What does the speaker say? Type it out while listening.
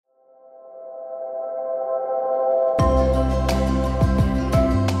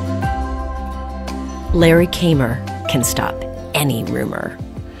Larry Kamer can stop any rumor.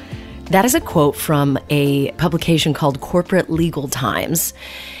 That is a quote from a publication called Corporate Legal Times.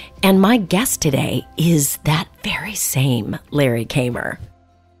 And my guest today is that very same Larry Kamer.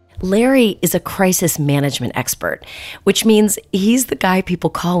 Larry is a crisis management expert, which means he's the guy people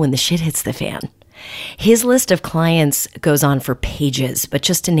call when the shit hits the fan. His list of clients goes on for pages, but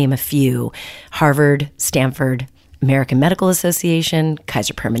just to name a few: Harvard, Stanford, American Medical Association,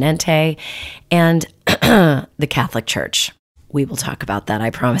 Kaiser Permanente, and the Catholic Church. We will talk about that, I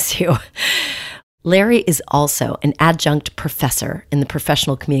promise you. Larry is also an adjunct professor in the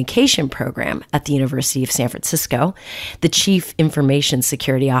professional communication program at the University of San Francisco, the chief information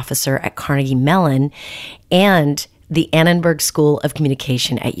security officer at Carnegie Mellon, and the Annenberg School of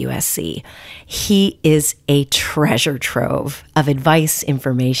Communication at USC. He is a treasure trove of advice,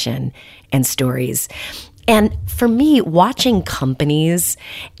 information, and stories. And for me, watching companies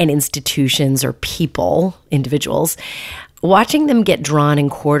and institutions or people, individuals, watching them get drawn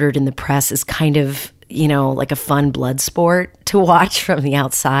and quartered in the press is kind of, like a fun blood sport to watch from the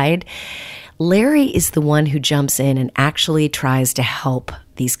outside. Larry is the one who jumps in and actually tries to help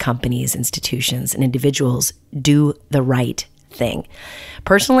these companies, institutions, and individuals do the right thing.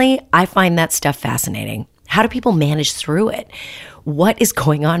 Personally, I find that stuff fascinating. How do people manage through it? What is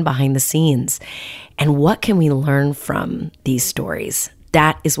going on behind the scenes? And what can we learn from these stories?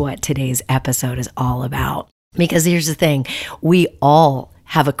 That is what today's episode is all about. Because here's the thing, we all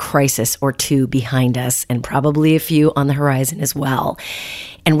have a crisis or two behind us, and probably a few on the horizon as well.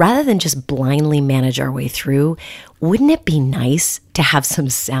 And rather than just blindly manage our way through, wouldn't it be nice to have some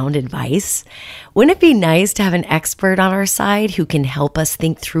sound advice? Wouldn't it be nice to have an expert on our side who can help us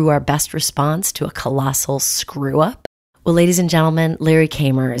think through our best response to a colossal screw up? Well, ladies and gentlemen, Larry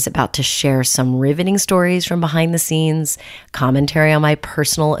Kamer is about to share some riveting stories from behind the scenes, commentary on my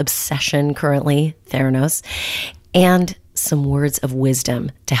personal obsession currently, Theranos, and some words of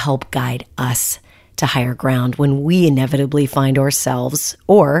wisdom to help guide us to higher ground when we inevitably find ourselves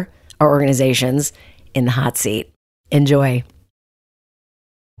or our organizations in the hot seat. Enjoy.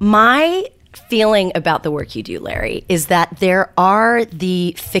 My feeling about the work you do, Larry, is that there are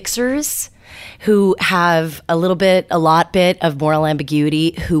the fixers who have a lot of moral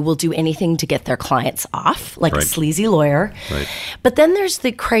ambiguity, who will do anything to get their clients off, like a sleazy lawyer. Right. But then there's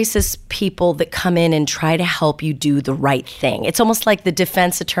the crisis people that come in and try to help you do the right thing. It's almost like the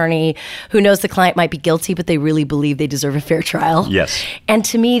defense attorney who knows the client might be guilty, but they really believe they deserve a fair trial. Yes. And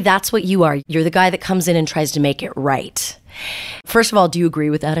to me, that's what you are. You're the guy that comes in and tries to make it right. First of all, do you agree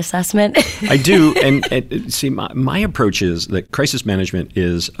with that assessment? I do. And see, my approach is that crisis management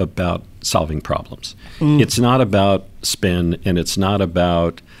is about solving problems. It's not about spin, and it's not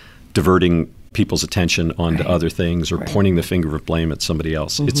about diverting people's attention onto other things or pointing the finger of blame at somebody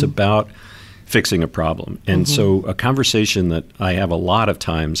else. It's about fixing a problem. And so a conversation that I have a lot of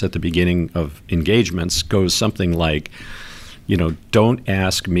times at the beginning of engagements goes something like, don't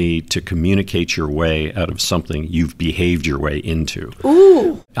ask me to communicate your way out of something you've behaved your way into.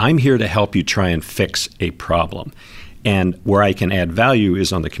 Ooh. I'm here to help you try and fix a problem. And where I can add value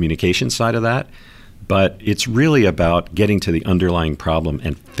is on the communication side of that. But it's really about getting to the underlying problem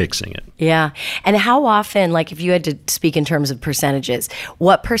and fixing it. Yeah. And how often, like if you had to speak in terms of percentages,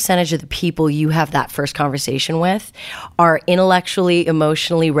 what percentage of the people you have that first conversation with are intellectually,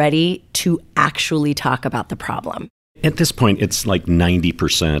 emotionally ready to actually talk about the problem? At this point, it's like 90%.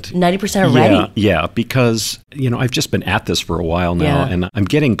 90% are ready? Yeah, because, I've just been at this for a while now, and I'm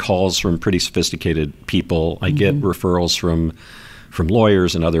getting calls from pretty sophisticated people. I get referrals from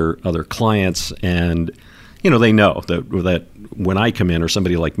lawyers and other clients, and, they know that when I come in or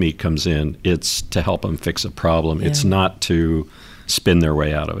somebody like me comes in, it's to help them fix a problem. Yeah. It's not to spin their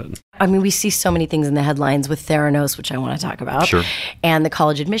way out of it. I mean, we see so many things in the headlines with Theranos, which I want to talk about, sure, and the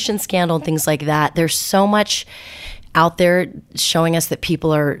college admission scandal and things like that. There's so much out there showing us that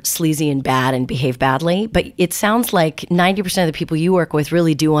people are sleazy and bad and behave badly. But it sounds like 90% of the people you work with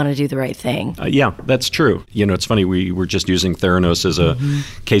really do want to do the right thing. Yeah, that's true. It's funny, we were just using Theranos as a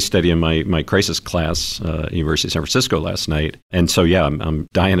case study in my crisis class at University of San Francisco last night. And so, yeah, I'm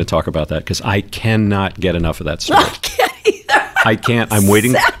dying to talk about that because I cannot get enough of that story. I can't either. I can't.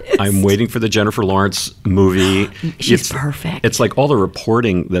 I'm waiting for the Jennifer Lawrence movie. She's perfect. It's like all the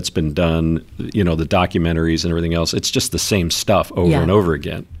reporting that's been done, the documentaries and everything else. It's just the same stuff over and over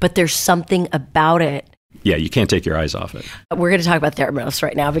again. But there's something about it. Yeah, you can't take your eyes off it. We're going to talk about Theranos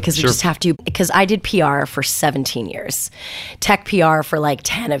right now because we just have to. Because I did PR for 17 years. Tech PR for like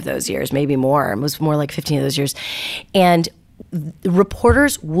 10 of those years, maybe more. It was more like 15 of those years. And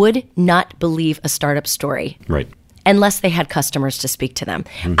reporters would not believe a startup story. Right. unless they had customers to speak to them.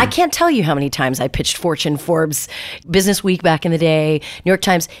 I can't tell you how many times I pitched Fortune, Forbes, Business Week back in the day, New York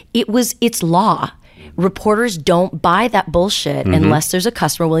Times. It's law. Reporters don't buy that bullshit unless there's a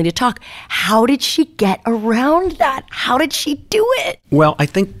customer willing to talk. How did she get around that? How did she do it? Well, I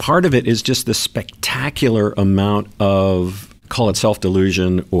think part of it is just the spectacular amount of, call it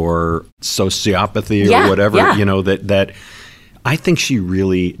self-delusion or sociopathy or whatever, that I think she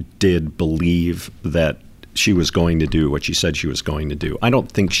really did believe that she was going to do what she said she was going to do. I don't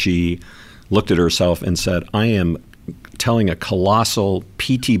think she looked at herself and said, I am telling a colossal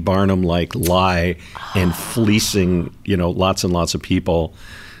P.T. Barnum-like lie and fleecing, lots and lots of people.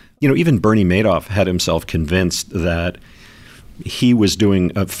 Even Bernie Madoff had himself convinced that he was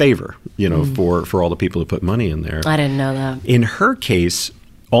doing a favor, for all the people who put money in there. I didn't know that. In her case,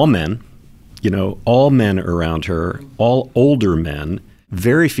 all men, all men around her, all older men,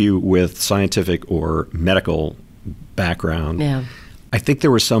 very few with scientific or medical background. Yeah. I think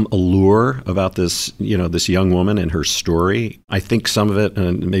there was some allure about this, this young woman and her story. I think some of it,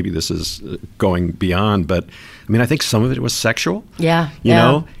 and maybe this is going beyond, but I think some of it was sexual. Yeah. You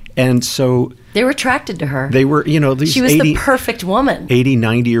know? And so they were attracted to her. They were, these she was the perfect woman. 80,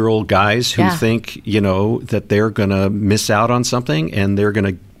 90-year-old guys who think, that they're going to miss out on something and they're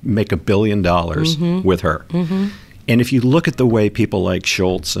going to make $1 billion with her. And if you look at the way people like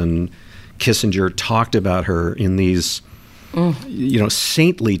Schultz and Kissinger talked about her in these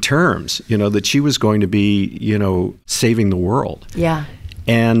saintly terms, that she was going to be, saving the world. Yeah.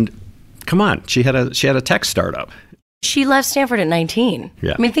 And come on, she had a tech startup. She left Stanford at 19.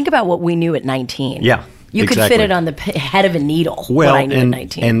 Yeah. Think about what we knew at 19. Yeah. You could fit it on the head of a needle. Well, what I knew at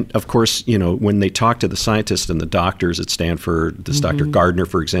 19. And of course, when they talked to the scientists and the doctors at Stanford, this Dr. Gardner,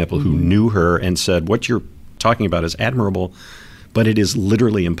 for example, who knew her and said, what you're talking about is admirable, but it is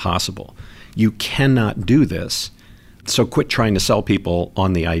literally impossible. You cannot do this. So quit trying to sell people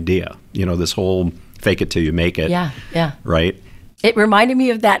on the idea. This whole fake it till you make it. Yeah, yeah. Right? It reminded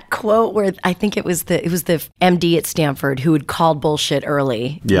me of that quote where I think it was the MD at Stanford who had called bullshit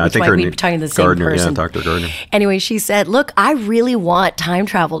early. Yeah, I think her name talking to the same Gardner, person. yeah, Dr. Gardner. Anyway, she said, "Look, I really want time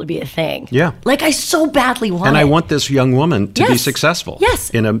travel to be a thing. Yeah, I so badly want and it. I want this young woman to be successful. Yes,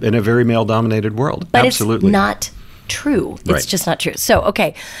 in a very male-dominated world. But absolutely, it's not true. It's just not true. So,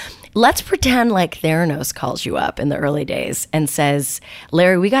 okay." Let's pretend like Theranos calls you up in the early days and says,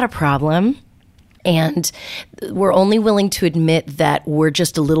 Larry, we got a problem, and we're only willing to admit that we're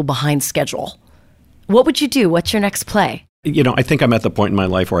just a little behind schedule. What would you do? What's your next play? I think I'm at the point in my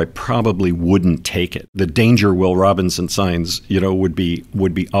life where I probably wouldn't take it. The danger Will Robinson signs, would be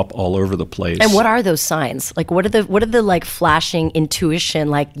up all over the place. And what are those signs? What are the flashing intuition,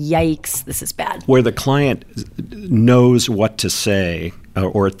 yikes, this is bad? Where the client knows what to say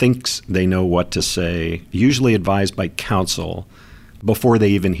or thinks they know what to say, usually advised by counsel before they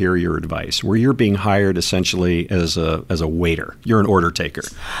even hear your advice, where you're being hired essentially as a waiter. You're an order taker.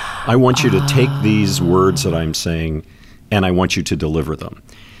 I want you to take these words that I'm saying and I want you to deliver them.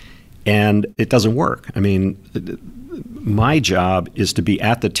 And it doesn't work. My job is to be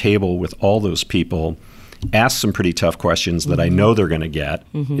at the table with all those people, ask some pretty tough questions that I know they're going to get,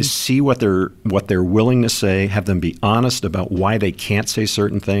 see what they're willing to say, have them be honest about why they can't say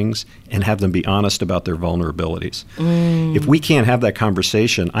certain things, and have them be honest about their vulnerabilities. If we can't have that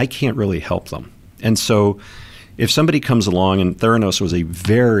conversation, I can't really help them. And so if somebody comes along, and Theranos was a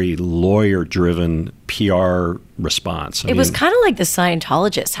very lawyer-driven PR response. It was kind of like the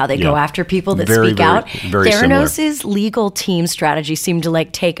Scientologists, how they go after people that very, speak very, out. Very Theranos' legal team strategy seemed to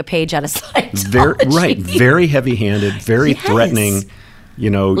take a page out of Scientology. Very heavy-handed, very threatening.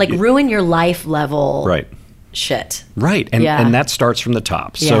 Ruin your life level. Right. Shit. Right, and that starts from the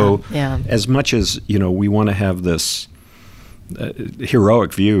top. So as much as we want to have this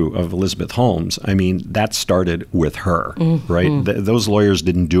heroic view of Elizabeth Holmes, that started with her, right? Those lawyers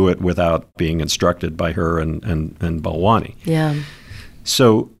didn't do it without being instructed by her and Balwani. Yeah.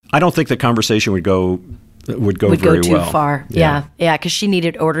 So I don't think the conversation would go very too well. far. Yeah, because she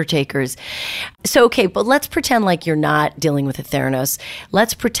needed order takers. So, okay, but let's pretend like you're not dealing with a Theranos.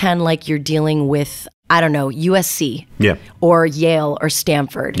 Let's pretend like you're dealing with, I don't know, USC or Yale or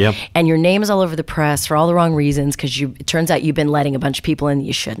Stanford. Yeah. And your name is all over the press for all the wrong reasons because it turns out you've been letting a bunch of people in that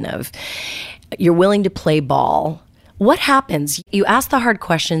you shouldn't have. You're willing to play ball. What happens? You ask the hard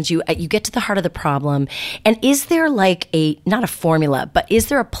questions, you get to the heart of the problem, and is there not a formula, but is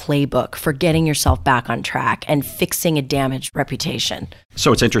there a playbook for getting yourself back on track and fixing a damaged reputation?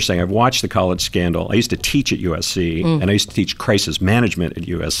 So it's interesting. I've watched the college scandal. I used to teach at USC, and I used to teach crisis management at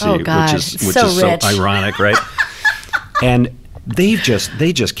USC, oh, God. which is so ironic, right? And they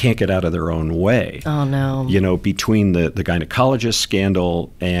just can't get out of their own way. Oh, no. Between the gynecologist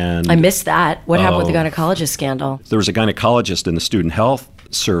scandal and... I missed that. What happened with the gynecologist scandal? There was a gynecologist in the student health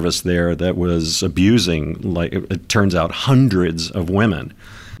service there that was abusing, like it turns out, hundreds of women,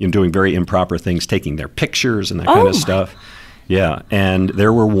 doing very improper things, taking their pictures and that kind of stuff. Yeah, and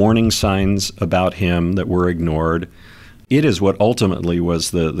there were warning signs about him that were ignored. It is what ultimately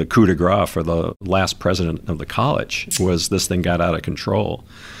was the coup de grace for the last president of the college, was this thing got out of control.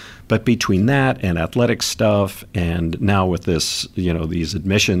 But between that and athletic stuff, and now with this, these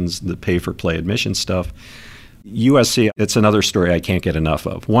admissions, the pay-for-play admission stuff, USC, it's another story I can't get enough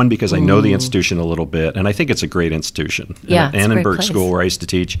of. One, because I know the institution a little bit, and I think it's a great institution. Yeah, it's a great Annenberg place. School, where I used to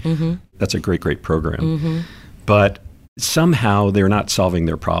teach, that's a great, great program. But somehow they're not solving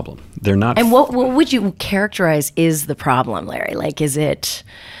their problem. They're not. And what would you characterize is the problem, Larry? Like, is it,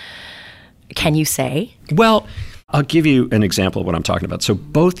 can you say? Well, I'll give you an example of what I'm talking about. So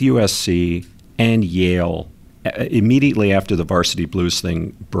both USC and Yale, immediately after the Varsity Blues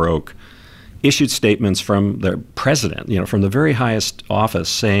thing broke, issued statements from their president, from the very highest office,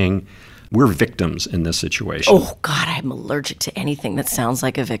 saying, we're victims in this situation. Oh, God, I'm allergic to anything that sounds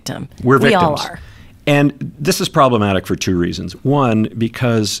like a victim. We're victims. We all are. And this is problematic for two reasons. One,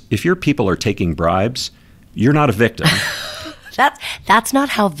 because if your people are taking bribes, you're not a victim. That's not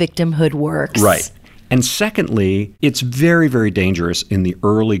how victimhood works. Right. And secondly, it's very, very dangerous in the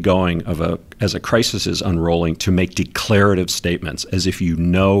early going as a crisis is unrolling to make declarative statements as if you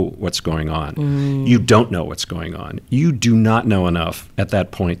know what's going on. You don't know what's going on. You do not know enough at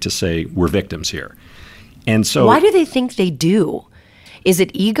that point to say we're victims here. And so, why do they think they do? Is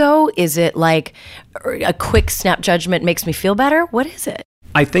it ego? Is it like a quick snap judgment makes me feel better? What is it?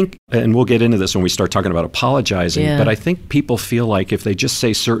 I think, and we'll get into this when we start talking about apologizing, but I think people feel like if they just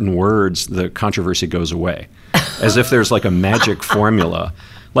say certain words, the controversy goes away. As if there's like a magic formula.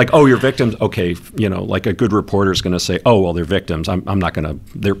 Like, oh, you're victims. Okay, like a good reporter is going to say, oh, well, they're victims. I'm not going to,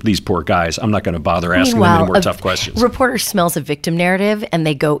 they're these poor guys. I'm not going to bother asking them any more tough questions. Reporter smells a victim narrative and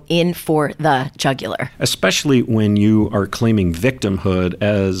they go in for the jugular. Especially when you are claiming victimhood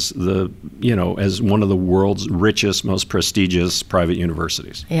as as one of the world's richest, most prestigious private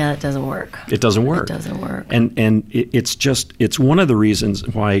universities. Yeah, it doesn't work. It doesn't work. It doesn't work. And it's one of the reasons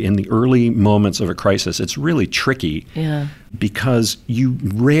why in the early moments of a crisis, it's really tricky. Yeah. Because you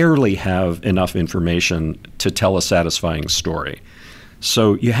rarely have enough information to tell a satisfying story.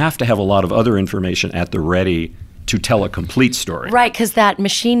 So you have to have a lot of other information at the ready to tell a complete story. Right, because that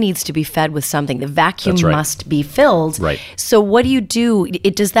machine needs to be fed with something. The vacuum That's right. must be filled. Right. So what do you do?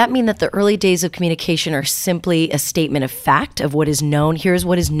 Does that mean that the early days of communication are simply a statement of fact of what is known? Here's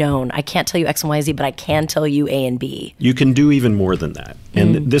what is known. I can't tell you X and Y, Z, but I can tell you A and B. You can do even more than that.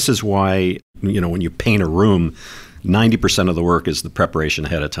 And this is why, when you paint a room, 90% of the work is the preparation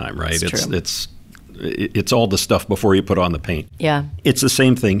ahead of time, right? It's all the stuff before you put on the paint. Yeah. It's the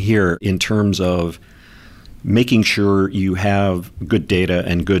same thing here in terms of making sure you have good data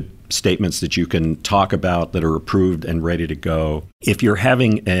and good statements that you can talk about that are approved and ready to go. If you're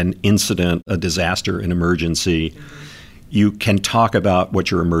having an incident, a disaster, an emergency, you can talk about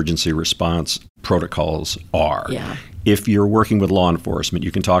what your emergency response protocols are. Yeah. If you're working with law enforcement,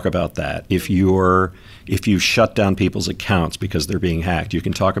 you can talk about that. If you shut down people's accounts because they're being hacked, you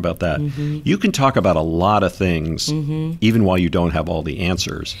can talk about that. You can talk about a lot of things, even while you don't have all the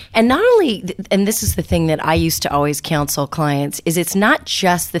answers. And not only, and this is the thing that I used to always counsel clients, is it's not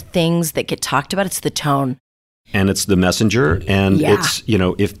just the things that get talked about, it's the tone. And it's the messenger. And it's,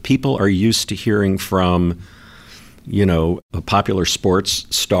 if people are used to hearing from a popular sports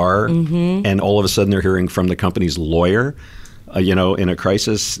star, and all of a sudden they're hearing from the company's lawyer, in a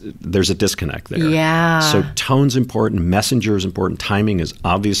crisis, there's a disconnect there. Yeah. So tone's important, messenger is important, timing is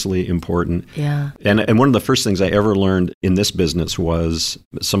obviously important. Yeah. And one of the first things I ever learned in this business was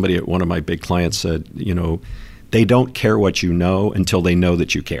somebody at one of my big clients said, they don't care what you know until they know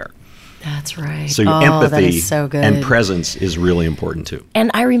that you care. That's right. So your empathy that is so good. and presence is really important too. And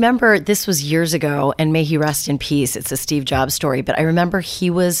I remember this was years ago, and may he rest in peace. It's a Steve Jobs story, but I remember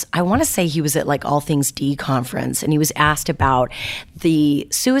I want to say he was at like All Things D conference, and he was asked about the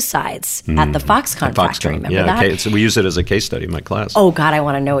suicides at the Foxconn factory. Remember that? Okay. So we use it as a case study in my class. Oh God, I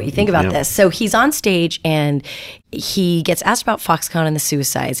want to know what you think about this. So he's on stage and he gets asked about Foxconn and the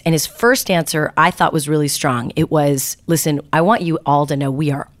suicides, and his first answer I thought was really strong. It was, listen, I want you all to know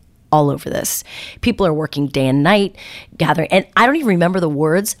we are all over this. People are working day and night, gathering, and I don't even remember the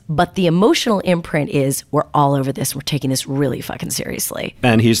words, but the emotional imprint is we're all over this. We're taking this really fucking seriously.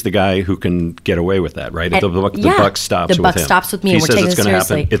 And he's the guy who can get away with that, right? If the buck stops with him. The buck stops with me, and we're taking this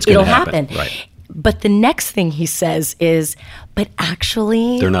seriously. It's going to happen. Right. But the next thing he says is, but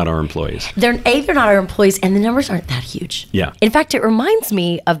actually, They're not our employees. they're not our employees, and the numbers aren't that huge. Yeah. In fact, it reminds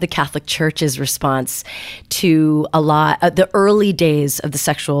me of the Catholic Church's response to a lot the early days of the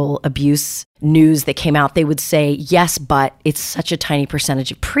sexual abuse news that came out. They would say, yes, but it's such a tiny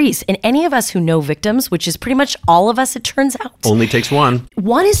percentage of priests. And any of us who know victims, which is pretty much all of us, it turns out, Only takes one.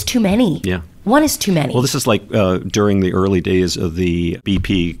 one is too many. Yeah. One is too many. Well, this is like during the early days of the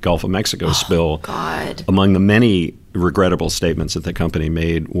BP Gulf of Mexico spill. God. Among the many regrettable statements that the company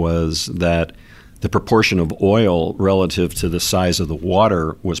made was that the proportion of oil relative to the size of the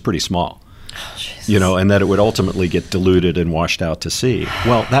water was pretty small. And that it would ultimately get diluted and washed out to sea.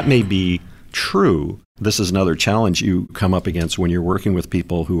 Well, that may be true. This is another challenge you come up against when you're working with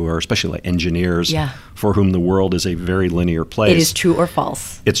people who are, especially like engineers, for whom the world is a very linear place. It is true or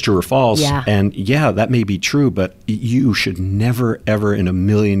false. It's true or false. Yeah. And that may be true, but you should never, ever in a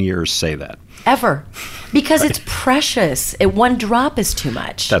million years say that. Ever. Because it's precious. One drop is too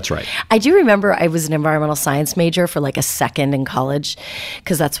much. That's right. I do remember I was an environmental science major for like a second in college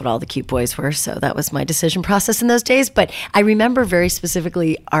because that's what all the cute boys were. So that was my decision process in those days. But I remember very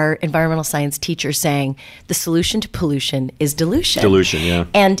specifically our environmental science teacher saying the solution to pollution is dilution. Dilution, yeah.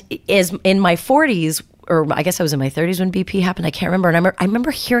 And as in my 40s, or I guess I was in my 30s when BP happened. I can't remember. And I remember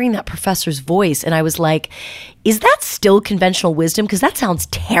hearing that professor's voice and I was like, is that still conventional wisdom? Because that sounds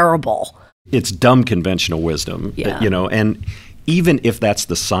terrible. It's dumb conventional wisdom, and even if that's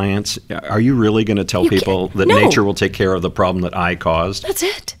the science, are you really going to tell people that nature will take care of the problem that I caused? That's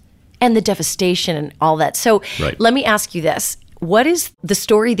it. And the devastation and all that. So Let me ask you this. What is the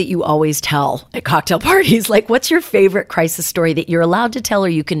story that you always tell at cocktail parties? Like, what's your favorite crisis story that you're allowed to tell, or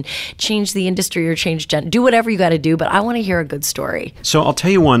you can change the industry or change do whatever you got to do, but I want to hear a good story. So I'll tell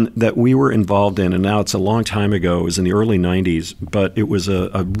you one that we were involved in, and now it's a long time ago. It was in the early 90s, but it was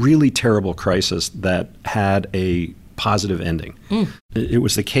a really terrible crisis that had a positive ending. It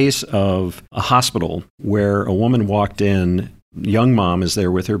was the case of a hospital where a woman walked in, young mom is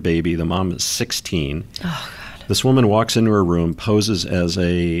there with her baby. The mom is 16. Oh, God. This woman walks into her room, poses as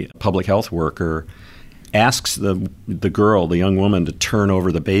a public health worker, asks the girl, the young woman, to turn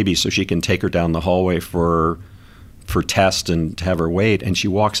over the baby so she can take her down the hallway for tests and to have her wait, and she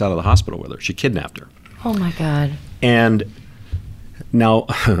walks out of the hospital with her. She kidnapped her. Oh, my God. And now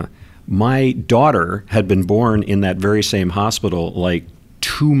my daughter had been born in that very same hospital like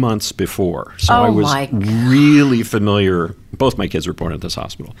 2 months before. So I was really familiar. Both my kids were born at this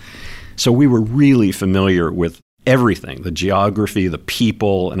hospital. So we were really familiar with everything, the geography, the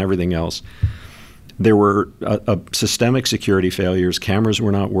people, and everything else. There were systemic security failures. Cameras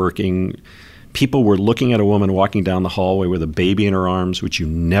were not working. People were looking at a woman walking down the hallway with a baby in her arms, which you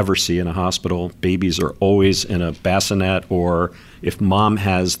never see in a hospital. Babies are always in a bassinet, or if mom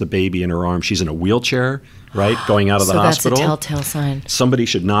has the baby in her arms, she's in a wheelchair, right, going out of the hospital. So that's a telltale sign. Somebody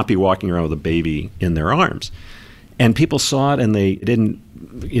should not be walking around with a baby in their arms. And people saw it and they didn't,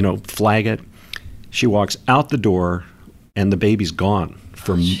 flag it. She walks out the door and the baby's gone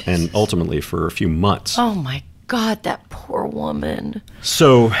and ultimately for a few months. Oh my God, that poor woman.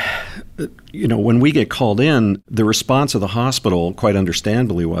 So, when we get called in, the response of the hospital, quite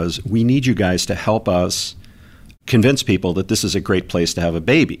understandably, was, we need you guys to help us convince people that this is a great place to have a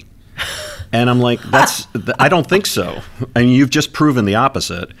baby. And I'm like, I don't think so. I mean, you've just proven the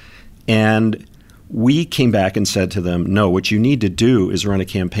opposite. And we came back and said to them, no, what you need to do is run a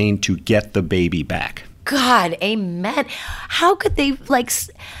campaign to get the baby back. God, amen. How could they,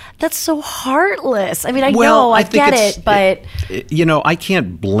 that's so heartless. I mean, I get it, but... I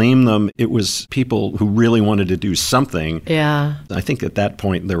can't blame them. It was people who really wanted to do something. Yeah. I think at that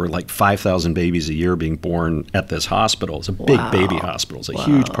point, there were like 5,000 babies a year being born at this hospital. It's a big baby hospital. It's a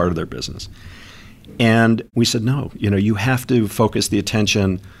huge part of their business. And we said, no, you have to focus the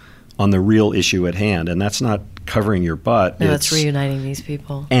attention on the real issue at hand. And that's not covering your butt. No, it's reuniting these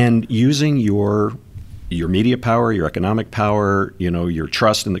people. And using your media power, your economic power, your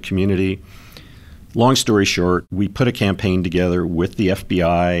trust in the community. Long story short, we put a campaign together with the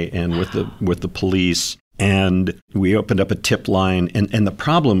FBI and with the police, and we opened up a tip line. And the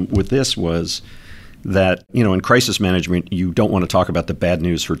problem with this was that, in crisis management, you don't want to talk about the bad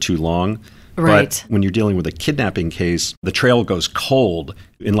news for too long. Right. But when you're dealing with a kidnapping case, the trail goes cold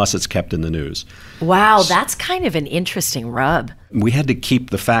unless it's kept in the news. Wow, that's kind of an interesting rub. We had to keep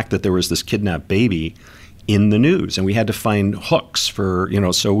the fact that there was this kidnapped baby in the news, and we had to find hooks for,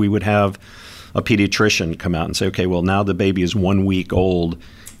 so we would have a pediatrician come out and say, okay, well, now the baby is 1 week old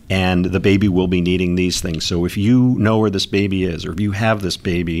and the baby will be needing these things. So if you know where this baby is, or if you have this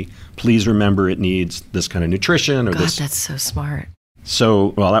baby, please remember it needs this kind of nutrition or God, this. That's so smart. So,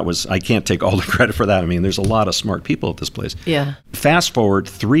 well, I can't take all the credit for that. I mean, there's a lot of smart people at this place. Yeah. Fast forward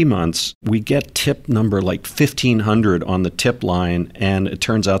 3 months, we get tip number like 1,500 on the tip line. And it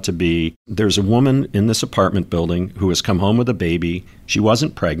turns out to be there's a woman in this apartment building who has come home with a baby. She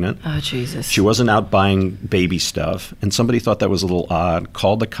wasn't pregnant. Oh, Jesus. She wasn't out buying baby stuff. And somebody thought that was a little odd,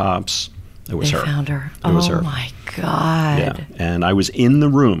 called the cops. It was her. They found her. It was her. Oh, my God. Yeah. And I was in the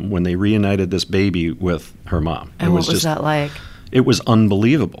room when they reunited this baby with her mom. And what was that like? It was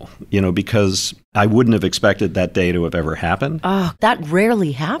unbelievable, because I wouldn't have expected that day to have ever happened. Oh, that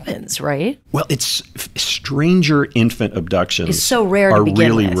rarely happens, right? Well, it's stranger infant abductions. It's so rare to are begin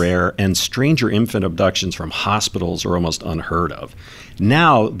really with. rare, and stranger infant abductions from hospitals are almost unheard of.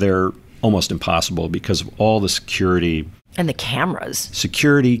 Now they're almost impossible because of all the security. And the cameras.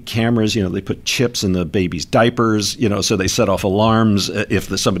 Security cameras, they put chips in the baby's diapers, so they set off alarms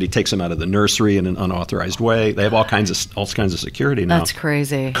if somebody takes them out of the nursery in an unauthorized way. They have all kinds of security now. That's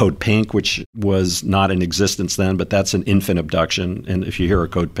crazy. Code Pink, which was not in existence then, but that's an infant abduction. And if you hear a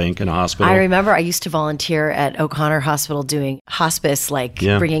Code Pink in a hospital. I remember I used to volunteer at O'Connor Hospital doing hospice,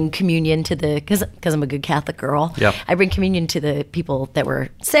 bringing communion to because I'm a good Catholic girl. Yep. I bring communion to the people that were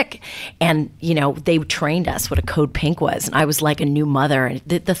sick. And, they trained us what a Code Pink was. And I was like a new mother. And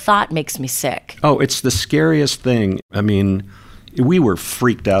the thought makes me sick. Oh, it's the scariest thing. I mean, we were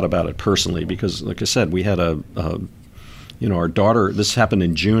freaked out about it personally because, like I said, we had our daughter, this happened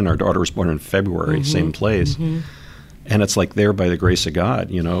in June. Our daughter was born in February, same place. Mm-hmm. And it's like there by the grace of God,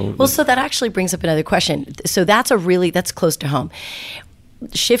 Well, so that actually brings up another question. So that's close to home.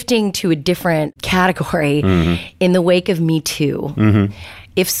 Shifting to a different category, in the wake of Me Too,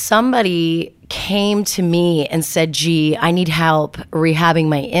 if somebody came to me and said, gee, I need help rehabbing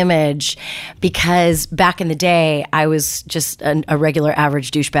my image because back in the day, I was just a regular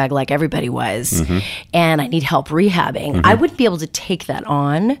average douchebag like everybody was, and I need help rehabbing, I wouldn't be able to take that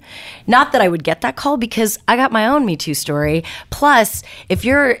on. Not that I would get that call because I got my own Me Too story. Plus, if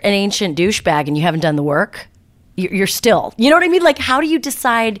you're an ancient douchebag and you haven't done the work, you're still, you know what I mean? Like, how do you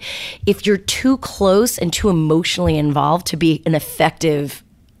decide if you're too close and too emotionally involved to be an effective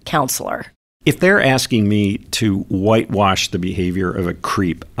counselor? If they're asking me to whitewash the behavior of a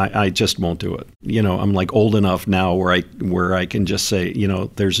creep, I just won't do it. I'm like old enough now where I can just say,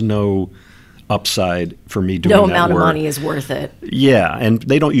 there's no upside for me doing that work. No amount of money is worth it. Yeah, and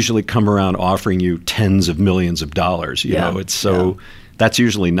they don't usually come around offering you tens of millions of dollars. You know, it's so that's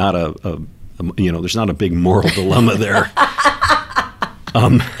usually not a there's not a big moral dilemma there.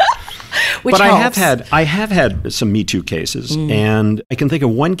 Which but helps. I have had some Me Too cases, and I can think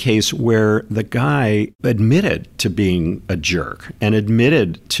of one case where the guy admitted to being a jerk and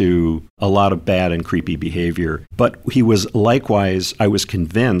admitted to a lot of bad and creepy behavior. But he was likewise, I was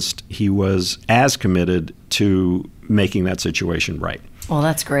convinced he was as committed to making that situation right. Well,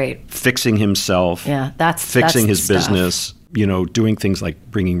 that's great. Fixing himself. Yeah, fixing that's his stuff. business. Doing things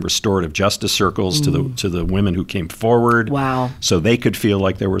like bringing restorative justice circles to the women who came forward. Wow. So they could feel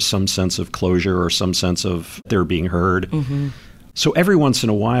like there was some sense of closure or some sense of they're being heard. So every once in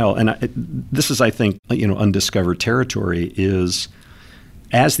a while, and this is, I think, undiscovered territory, is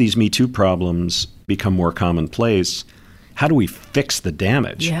as these Me Too problems become more commonplace, how do we fix the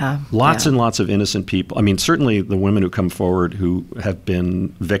damage? Yeah. Lots and lots of innocent people. I mean, certainly the women who come forward who have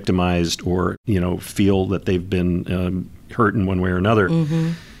been victimized or, feel that they've been hurt in one way or another,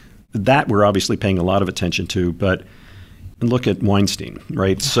 that we're obviously paying a lot of attention to. But look at Weinstein,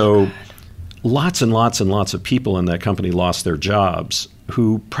 right? Oh, so lots and lots and lots of people in that company lost their jobs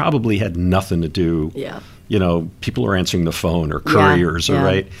who probably had nothing to do. Yeah. People are answering the phone or couriers,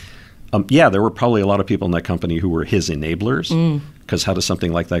 right? There were probably a lot of people in that company who were his enablers, because how does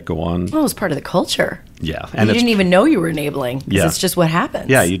something like that go on? Well, it was part of the culture. Yeah. And you didn't even know you were enabling. Yeah. It's just what happens.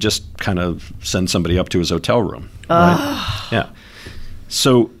 Yeah, you just kind of send somebody up to his hotel room. Right? Yeah.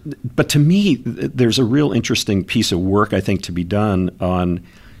 So, but to me, there's a real interesting piece of work, I think, to be done on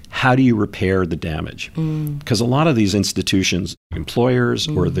how do you repair the damage? Because a lot of these institutions, employers,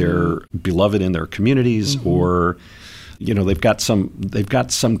 or they're beloved in their communities, or they've got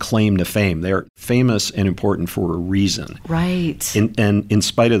some claim to fame. They're famous and important for a reason. Right. And in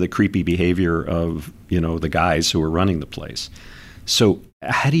spite of the creepy behavior of, the guys who are running the place. So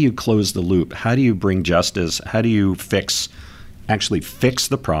how do you close the loop? How do you bring justice? How do you actually fix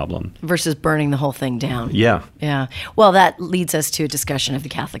the problem? Versus burning the whole thing down. Yeah. Yeah. Well, that leads us to a discussion of the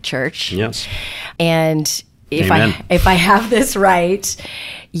Catholic Church. Yes. And if I have this right,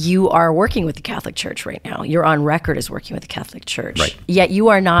 you are working with the Catholic Church right now. You're on record as working with the Catholic Church. Right. Yet you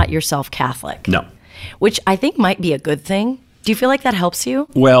are not yourself Catholic. No. Which I think might be a good thing, Do you feel like that helps you?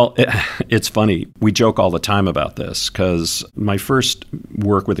 Well, it's funny. We joke all the time about this because my first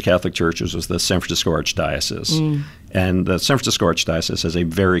work with the Catholic Church was the San Francisco Archdiocese. And the San Francisco Archdiocese has a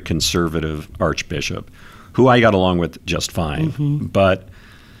very conservative archbishop who I got along with just fine. But,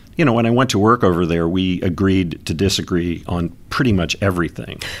 when I went to work over there, we agreed to disagree on pretty much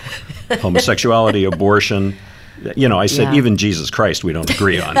everything. Homosexuality, abortion. I said, even Jesus Christ we don't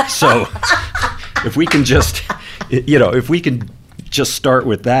agree on. So if we can just... start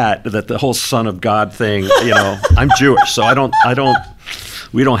with that the whole Son of God thing, I'm Jewish, so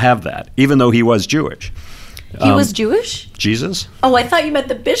we don't have that, even though he was Jewish. He was Jewish? Jesus? Oh, I thought you meant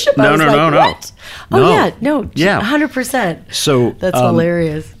the bishop. No, I was no, like, no, what? no. Oh, No. yeah, 100%. So that's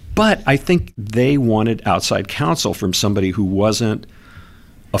hilarious. But I think they wanted outside counsel from somebody who wasn't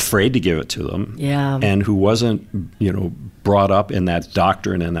afraid to give it to them, and who wasn't, brought up in that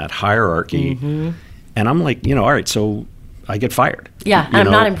doctrine and that hierarchy. And I'm like, all right, so I get fired. Yeah, and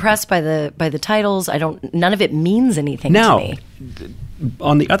I'm not impressed by the titles. None of it means anything to me.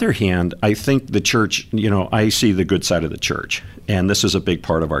 On the other hand, I think the church, I see the good side of the church. And this is a big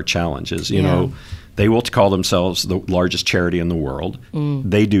part of our challenge is, they will call themselves the largest charity in the world.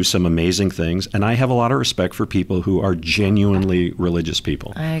 They do some amazing things. And I have a lot of respect for people who are genuinely religious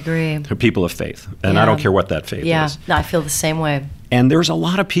people. I agree. People of faith. And I don't care what that faith is. Yeah, I feel the same way. And there's a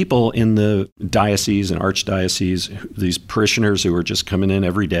lot of people in the diocese and archdiocese, these parishioners who are just coming in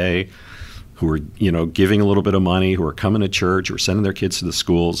every day, who are, giving a little bit of money, who are coming to church, who are sending their kids to the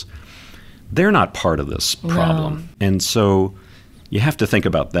schools. They're not part of this problem. No. And so you have to think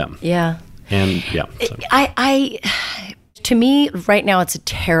about them. Yeah. And to me, right now, it's a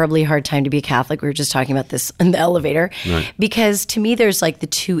terribly hard time to be a Catholic. We were just talking about this in the elevator. Right. Because to me, there's like the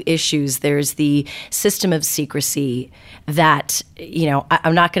two issues. There's the system of secrecy that,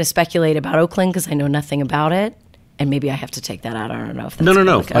 I'm not going to speculate about Oakland because I know nothing about it. And maybe I have to take that out. I don't know if that's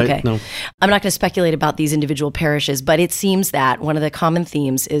No. Okay. No. I'm not going to speculate about these individual parishes, but it seems that one of the common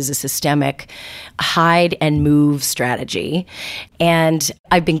themes is a systemic hide and move strategy. And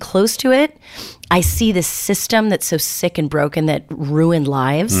I've been close to it. I see this system that's so sick and broken that ruined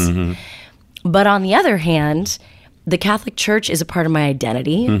lives. But on the other hand, the Catholic Church is a part of my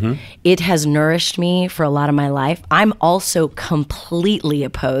identity. It has nourished me for a lot of my life. I'm also completely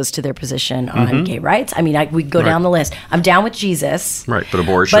opposed to their position on gay rights. I mean, we go down the list. I'm down with Jesus. Right, but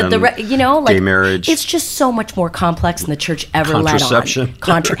abortion, gay marriage. It's just so much more complex than the church ever let on.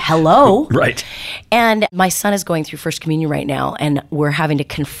 Contraception. Hello. Right. And my son is going through First Communion right now, and we're having to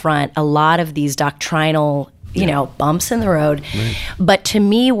confront a lot of these doctrinal, bumps in the road. Right. But to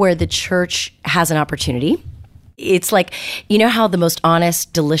me, where the church has an opportunity, it's like, how the most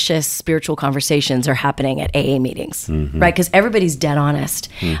honest, delicious spiritual conversations are happening at AA meetings, right? Because everybody's dead honest.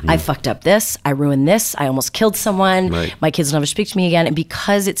 I fucked up this. I ruined this. I almost killed someone. Right. My kids will never speak to me again. And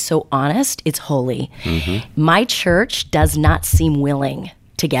because it's so honest, it's holy. My church does not seem willing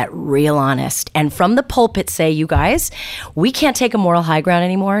to get real honest. And from the pulpit say, you guys, we can't take a moral high ground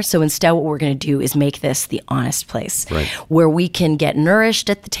anymore. So instead what we're going to do is make this the honest place where we can get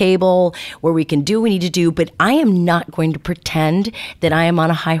nourished at the table, where we can do what we need to do. But I am not going to pretend that I am on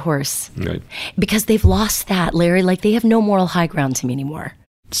a high horse because they've lost that, Larry. Like they have no moral high ground to me anymore.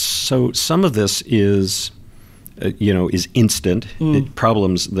 So some of this is instant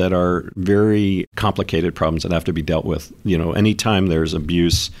problems that are very complicated problems that have to be dealt with. Anytime there's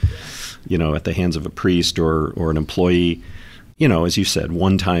abuse, at the hands of a priest or an employee, as you said,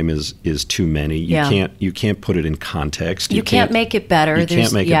 one time is too many. You can't put it in context. You can't make it better. You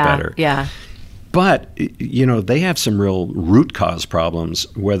can't make it better. Yeah. But, they have some real root cause problems,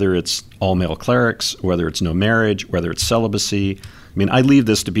 whether it's all male clerics, whether it's no marriage, whether it's celibacy. I mean, I leave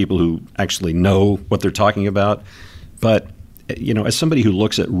this to people who actually know what they're talking about. But, as somebody who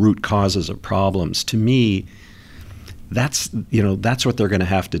looks at root causes of problems, to me, that's what they're going to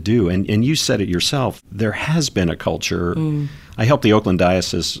have to do. And you said it yourself. There has been a culture. I helped the Oakland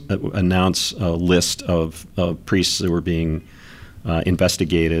Diocese announce a list of priests that were being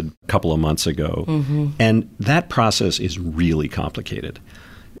investigated a couple of months ago. And that process is really complicated.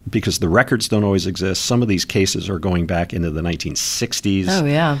 Because the records don't always exist. Some of these cases are going back into the 1960s. Oh,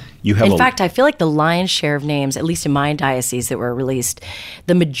 yeah. In fact, I feel like the lion's share of names, at least in my diocese that were released,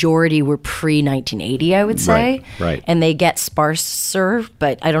 the majority were pre-1980, I would say. Right. And they get sparser,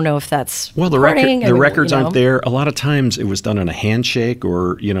 but I don't know if that's the records aren't there. A lot of times it was done on a handshake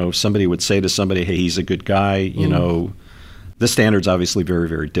or, somebody would say to somebody, hey, he's a good guy, The standard's obviously very,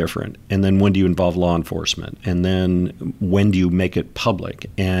 very different. And then when do you involve law enforcement? And then when do you make it public?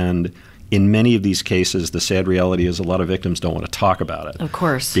 And in many of these cases, the sad reality is a lot of victims don't want to talk about it. Of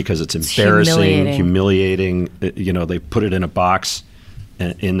course. Because it's embarrassing, humiliating. They put it in a box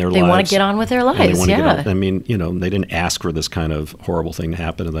in their lives. They want to get on with their lives, they want to get on. I mean, they didn't ask for this kind of horrible thing to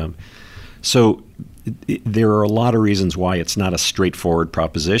happen to them. So there are a lot of reasons why it's not a straightforward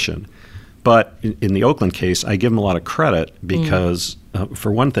proposition. But in the Oakland case, I give them a lot of credit because,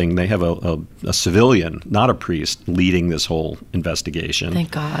 for one thing, they have a civilian, not a priest, leading this whole investigation. Thank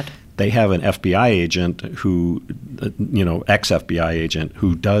God. They have an FBI agent who, ex-FBI agent,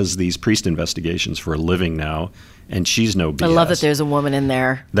 who does these priest investigations for a living now, and she's no BS. I love that there's a woman in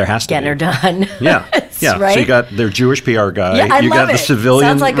there. There has to getting be. her done. Yeah, yeah. Right? So you got their Jewish PR guy. Yeah, you got the civilian.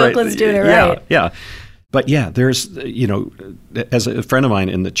 Sounds like Oakland's doing it right. Yeah. But yeah, there's, as a friend of mine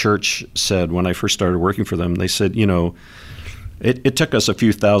in the church said when I first started working for them, they said, it took us a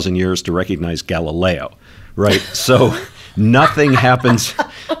few thousand years to recognize Galileo, right? So nothing happens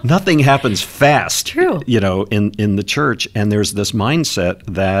fast. True. In the church, and there's this mindset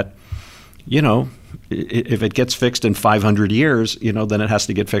that, if it gets fixed in 500 years, then it has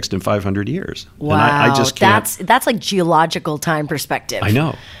to get fixed in 500 years. Wow, and I just can't. That's like geological time perspective. I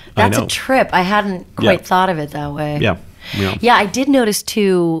know. That's a trip. I hadn't quite thought of it that way. Yeah. Yeah, I did notice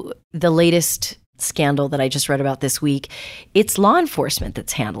too, the latest scandal that I just read about this week, it's law enforcement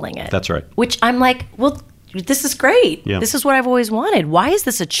that's handling it. That's right. Which I'm like, well, this is great. Yeah. This is what I've always wanted. Why is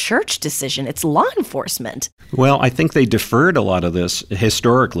this a church decision? It's law enforcement. Well, I think they deferred a lot of this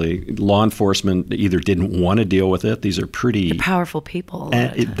historically. Law enforcement either didn't want to deal with it. These are pretty... They're powerful people.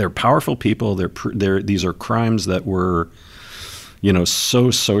 They're powerful people. These are crimes that were,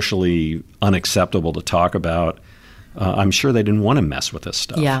 so socially unacceptable to talk about. I'm sure they didn't want to mess with this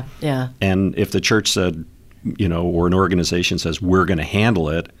stuff. Yeah, yeah. And if the church said, or an organization says, we're going to handle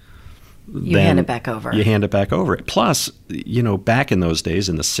it, you hand it back over. You hand it back over. Plus, back in those days,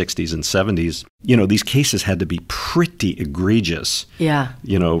 in the 60s and 70s, these cases had to be pretty egregious. Yeah.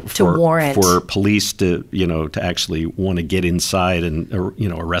 For warrant. For police to actually want to get inside and,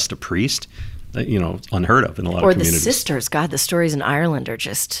 arrest a priest. Unheard of in a lot of communities. Or the sisters. God, the stories in Ireland are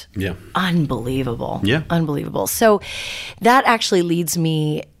just unbelievable. Yeah. Unbelievable. So that actually leads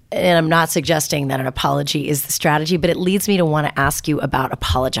me, and I'm not suggesting that an apology is the strategy, but it leads me to want to ask you about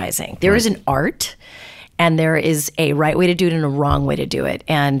apologizing. There is an art, and there is a right way to do it and a wrong way to do it.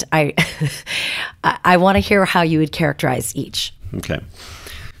 And I want to hear how you would characterize each. Okay.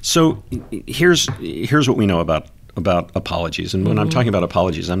 So here's what we know about apologies. And when I'm talking about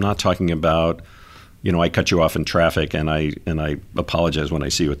apologies, I'm not talking about, I cut you off in traffic and I apologize when I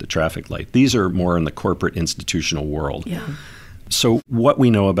see you at the traffic light. These are more in the corporate institutional world. Yeah. So what we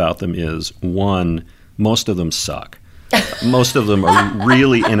know about them is, one, most of them suck. Most of them are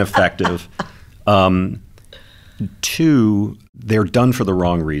really ineffective. Two, they're done for the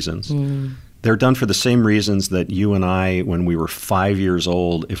wrong reasons. They're done for the same reasons that you and I, when we were 5 years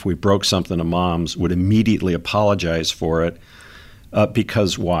old, if we broke something to Mom's, would immediately apologize for it.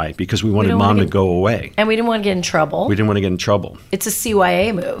 Because why? Because we wanted Mom to go away. And we didn't want to get in trouble. We didn't want to get in trouble. It's a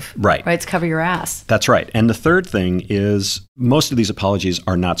CYA move. Right. Right, it's cover your ass. That's right. And the third thing is, most of these apologies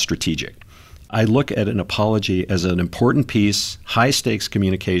are not strategic. I look at an apology as an important piece, high-stakes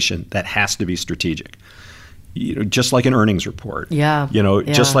communication that has to be strategic. Just like an earnings report. Yeah.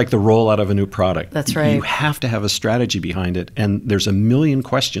 Just like the rollout of a new product. That's right. You have to have a strategy behind it. And there's a million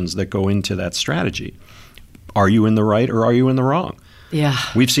questions that go into that strategy. Are you in the right or are you in the wrong? Yeah.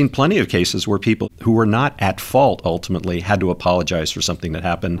 We've seen plenty of cases where people who were not at fault ultimately had to apologize for something that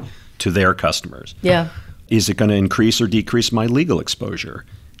happened to their customers. Yeah. Is it going to increase or decrease my legal exposure?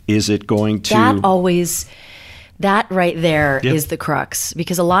 Is it going to... That right there is the crux,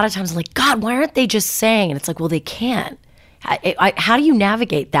 because a lot of times I'm like, God, why aren't they just saying? And it's like, well, they can't. How do you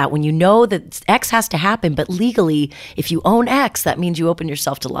navigate that when you know that X has to happen, but legally, if you own X, that means you open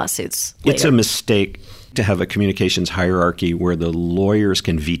yourself to lawsuits later. It's a mistake to have a communications hierarchy where the lawyers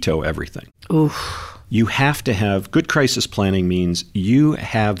can veto everything. Oof. You have to have good crisis planning means you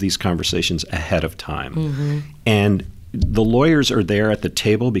have these conversations ahead of time. Mm-hmm. And the lawyers are there at the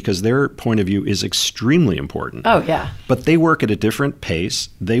table because their point of view is extremely important. Oh, yeah. But they work at a different pace,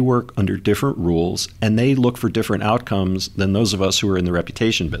 they work under different rules, and they look for different outcomes than those of us who are in the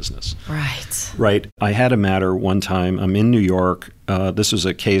reputation business. Right. Right. I had a matter one time, I'm in New York. This was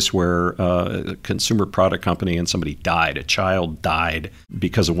a case where a consumer product company and somebody died. A child died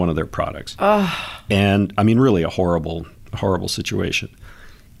because of one of their products. Oh. And I mean, really a horrible situation.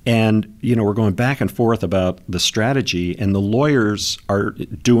 And, we're going back and forth about the strategy, and the lawyers are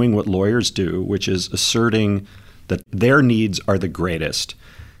doing what lawyers do, which is asserting that their needs are the greatest.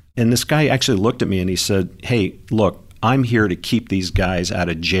 And this guy actually looked at me and he said, hey, look, I'm here to keep these guys out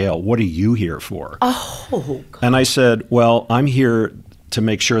of jail. What are you here for? Oh, God. And I said, well, I'm here to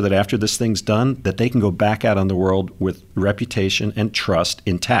make sure that after this thing's done, that they can go back out in the world with reputation and trust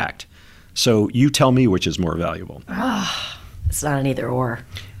intact. So you tell me which is more valuable. It's not an either or.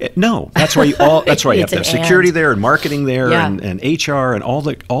 No, that's why that's why you have to have security and. there and marketing there Yeah. and HR and all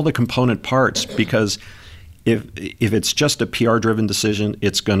the component parts, because if it's just a PR driven decision,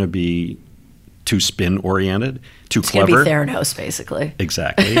 it's going to be too spin oriented, too clever. It's going to be Theranos, basically.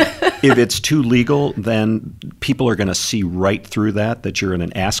 Exactly. If it's too legal, then people are going to see right through that you're in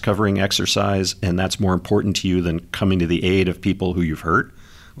an ass covering exercise, and that's more important to you than coming to the aid of people who you've hurt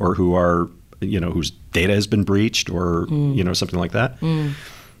or who are, whose data has been breached or, something like that.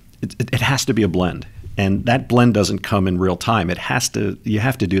 It has to be a blend. And that blend doesn't come in real time. You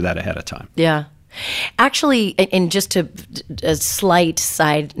have to do that ahead of time. Yeah. Actually, and just a slight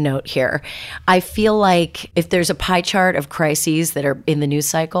side note here, I feel like if there's a pie chart of crises that are in the news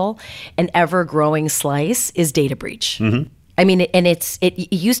cycle, an ever-growing slice is data breach. Mm-hmm. I mean, and it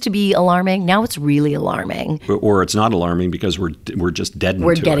used to be alarming. Now it's really alarming. Or it's not alarming because we're just dead into it.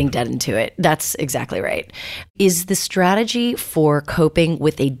 We're getting dead into it. That's exactly right. Is the strategy for coping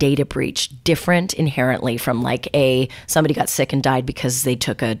with a data breach different inherently from like somebody got sick and died because they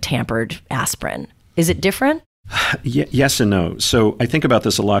took a tampered aspirin? Is it different? Yes and no. So I think about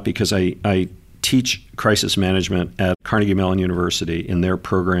this a lot because I teach crisis management at Carnegie Mellon University in their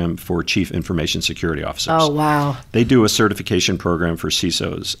program for chief information security officers. Oh, wow. They do a certification program for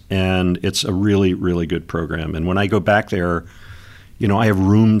CISOs, and it's a really, really good program. And when I go back there, I have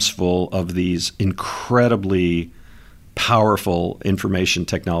rooms full of these incredibly powerful information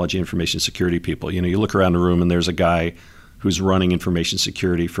technology, information security people. You look around the room and there's a guy who's running information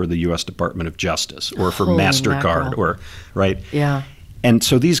security for the U.S. Department of Justice or for Holy MasterCard, mackerel. right? Yeah. And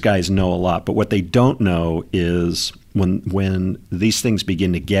so these guys know a lot, but what they don't know is when these things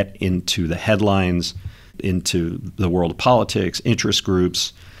begin to get into the headlines, into the world of politics, interest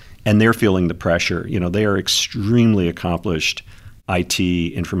groups, and they're feeling the pressure. They are extremely accomplished IT,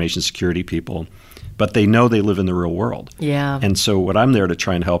 information security people, but they know they live in the real world. Yeah. And so what I'm there to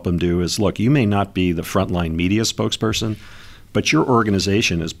try and help them do is, look, you may not be the frontline media spokesperson, but your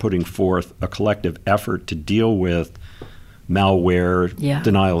organization is putting forth a collective effort to deal with malware,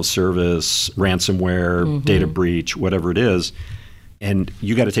 denial of service, ransomware, data breach, whatever it is. And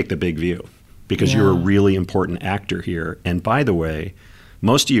you got to take the big view because you're a really important actor here. And by the way,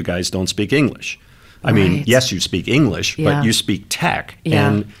 most of you guys don't speak English. I mean, yes, you speak English, but you speak tech. Yeah.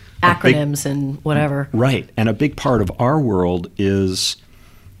 And acronyms and whatever. Right. And a big part of our world is,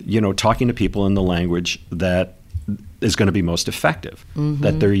 talking to people in the language that is going to be most effective,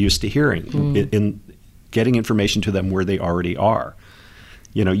 that they're used to hearing, in getting information to them where they already are.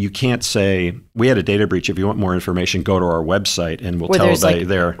 You can't say, we had a data breach. If you want more information, go to our website and we'll tell you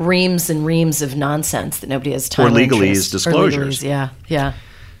there. Reams and reams of nonsense that nobody has time or legalese disclosures. Yeah.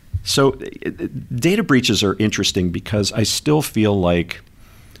 So data breaches are interesting because I still feel like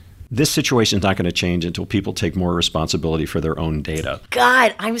this situation is not going to change until people take more responsibility for their own data.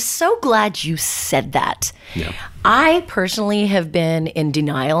 God, I'm so glad you said that. Yeah. I personally have been in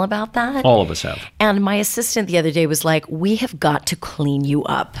denial about that. All of us have. And my assistant the other day was like, we have got to clean you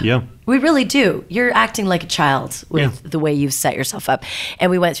up. Yeah. We really do. You're acting like a child with the way you've set yourself up. And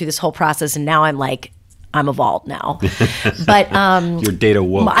we went through this whole process, and now I'm like, I'm evolved now. But you're data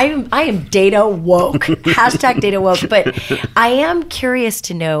woke. I am data woke. Hashtag data woke. But I am curious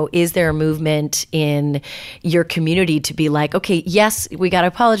to know, is there a movement in your community to be like, okay, yes, we got to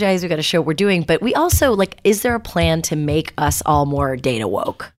apologize, we got to show what we're doing, but we also, is there a plan to make us all more data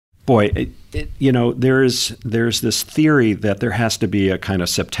woke? Boy, there's this theory that there has to be a kind of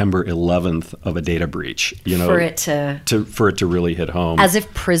September 11th of a data breach, for it to really hit home. As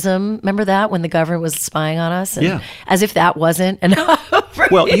if PRISM, remember that when the government was spying on us? And as if that wasn't enough.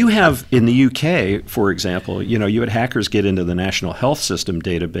 Well, you have in the UK, for example, you had hackers get into the National Health System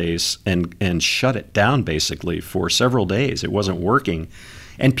database and shut it down basically for several days. It wasn't working,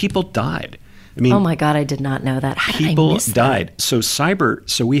 and people died. I mean, oh my God, I did not know that. How people did I miss died. That?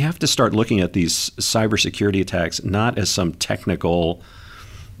 So we have to start looking at these cybersecurity attacks not as some technical,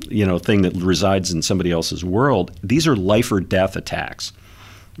 thing that resides in somebody else's world. These are life or death attacks,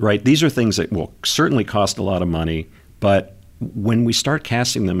 right? These are things that will certainly cost a lot of money, but when we start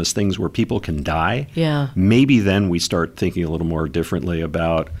casting them as things where people can die, maybe then we start thinking a little more differently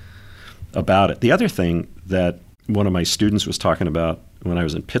about it. The other thing that one of my students was talking about when I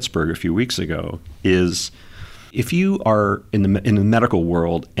was in Pittsburgh a few weeks ago is if you are in the medical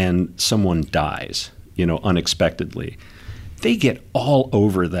world and someone dies, unexpectedly, they get all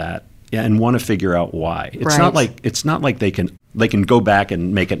over that and want to figure out why. It's not like they can go back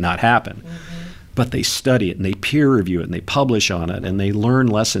and make it not happen. But they study it and they peer review it and they publish on it and they learn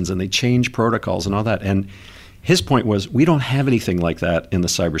lessons and they change protocols and all that. And his point was, we don't have anything like that in the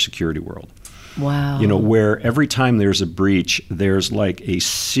cybersecurity world. Wow. Where every time there's a breach, there's like a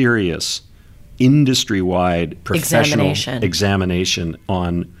serious industry-wide professional examination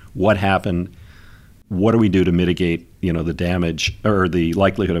on what happened, what do we do to mitigate, the damage or the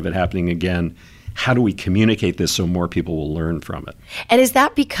likelihood of it happening again. How do we communicate this so more people will learn from it? And is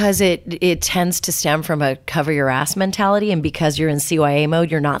that because it tends to stem from a cover your ass mentality, and because you're in CYA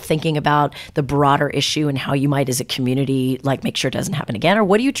mode, you're not thinking about the broader issue and how you might as a community make sure it doesn't happen again? Or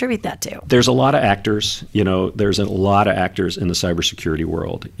what do you attribute that to? There's a lot of actors, there's a lot of actors in the cybersecurity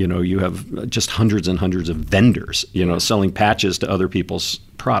world. You have just hundreds and hundreds of vendors, selling patches to other people's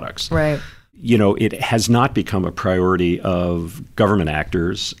products. Right. It has not become a priority of government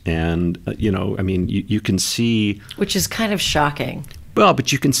actors. And, you can see... Which is kind of shocking. Well,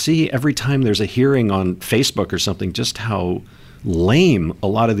 but you can see every time there's a hearing on Facebook or something, just how lame a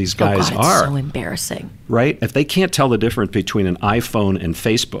lot of these guys are. It's so embarrassing. Right? If they can't tell the difference between an iPhone and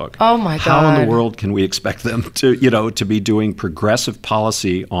Facebook, oh my God, how in the world can we expect them to be doing progressive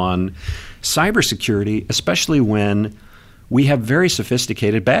policy on cybersecurity, especially when we have very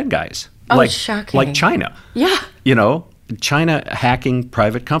sophisticated bad guys? Shocking. Like China. Yeah. China hacking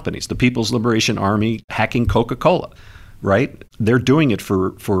private companies, the People's Liberation Army hacking Coca-Cola, right? They're doing it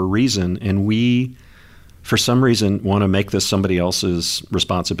for a reason, and we, for some reason, want to make this somebody else's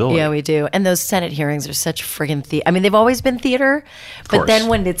responsibility. Yeah, we do. And those Senate hearings are such friggin' theater. I mean, they've always been theater, but then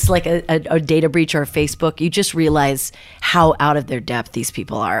when it's like a data breach or a Facebook, you just realize how out of their depth these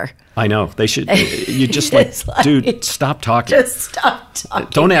people are. I know. They should. You just dude, stop talking. Just stop talking.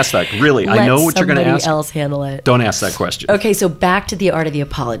 Don't ask that. Really, I know what you're going to ask. Somebody else handle it. Don't ask that question. Okay, so back to the art of the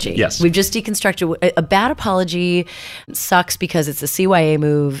apology. Yes. We've just deconstructed a bad apology sucks because it's a CYA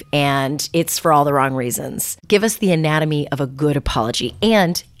move and it's for all the wrong reasons. Give us the anatomy of a good apology,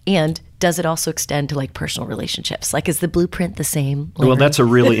 and does it also extend to personal relationships? Is the blueprint the same? Larry? Well, that's a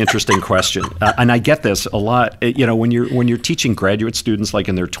really interesting question, and I get this a lot. When you're teaching graduate students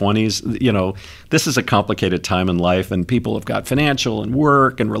in their 20s, this is a complicated time in life, and people have got financial and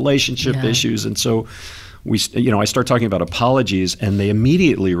work and relationship issues, and so I start talking about apologies, and they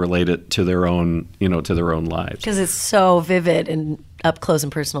immediately relate it to their own lives because it's so vivid and up close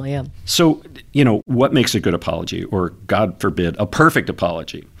and personal. Yeah. So what makes a good apology, or God forbid, a perfect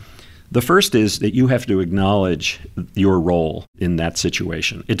apology? The first is that you have to acknowledge your role in that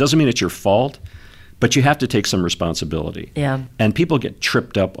situation. It doesn't mean it's your fault, but you have to take some responsibility. Yeah. And people get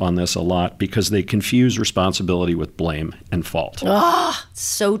tripped up on this a lot because they confuse responsibility with blame and fault. Oh,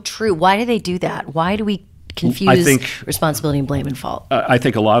 so true. Why do they do that? Why do we confuse responsibility and blame and fault? I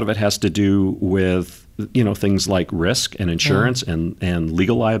think a lot of it has to do with things like risk and insurance and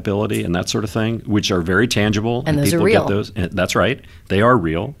legal liability and that sort of thing, which are very tangible. And those people are real. Get those. And that's right. They are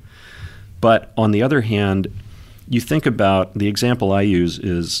real. But on the other hand, you think about the example I use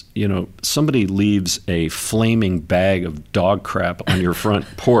is, somebody leaves a flaming bag of dog crap on your front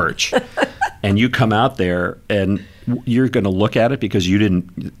porch and you come out there and you're going to look at it because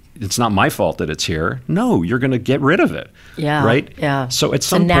it's not my fault that it's here. No, you're going to get rid of it. Yeah. Right? Yeah. So at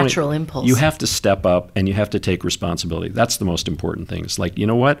some point, natural impulse. You have to step up and you have to take responsibility. That's the most important thing. It's you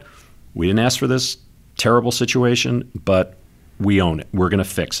know what? We didn't ask for this terrible situation, but we own it. We're going to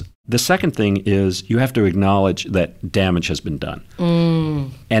fix it. The second thing is you have to acknowledge that damage has been done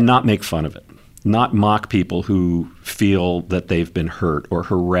and not make fun of it. Not mock people who feel that they've been hurt or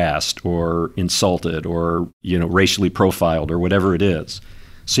harassed or insulted or, racially profiled or whatever it is.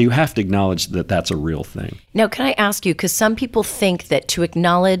 So you have to acknowledge that that's a real thing. Now, can I ask you, because some people think that to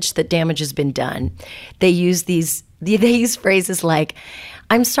acknowledge that damage has been done, they use phrases like,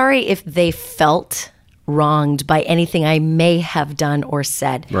 I'm sorry if they felt wronged by anything I may have done or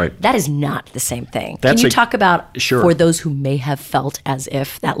said. Right. That is not the same thing. Can you talk about for those who may have felt as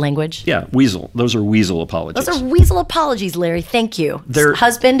if, that language? Yeah, weasel. Those are weasel apologies. Those are weasel apologies, Larry. Thank you.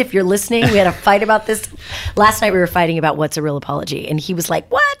 Husband, if you're listening, we had a fight about this. Last night we were fighting about what's a real apology. And he was like,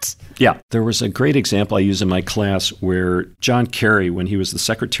 what? Yeah. There was a great example I use in my class where John Kerry, when he was the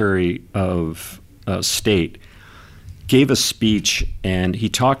Secretary of State, gave a speech and he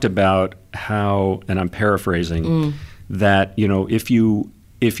talked about how, and I'm paraphrasing, that if you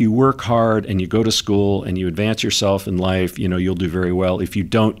work hard and you go to school and you advance yourself in life, you'll do very well. If you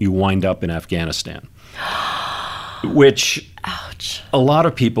don't, you wind up in Afghanistan. Which ouch, a lot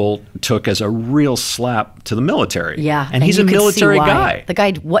of people took as a real slap to the military. Yeah, and he's a military guy. The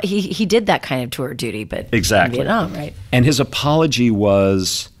guy, he did that kind of tour duty, but exactly. in Vietnam, right? And his apology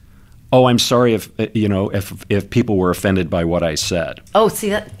was, Oh, I'm sorry if people were offended by what I said. Oh, see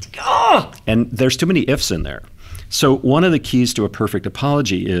that? Oh! And there's too many ifs in there. So one of the keys to a perfect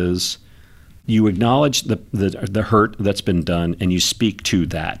apology is you acknowledge the hurt that's been done and you speak to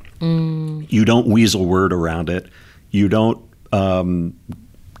that. You don't weasel word around it. You don't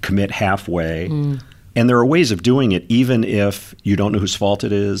commit halfway. And there are ways of doing it, even if you don't know whose fault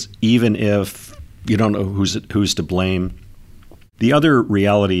it is, even if you don't know who's to blame. The other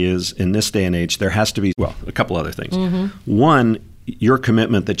reality is, in this day and age, there has to be, a couple other things. One, your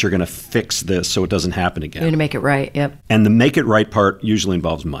commitment that you're going to fix this so it doesn't happen again. You're going to make it right, yep. And the make it right part usually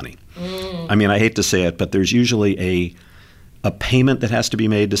involves money. I mean, I hate to say it, but there's usually a payment that has to be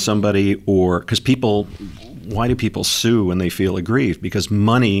made to somebody, or because why do people sue when they feel aggrieved? Because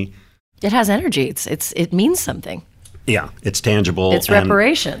money... It has energy. It means something. Yeah, it's tangible. It's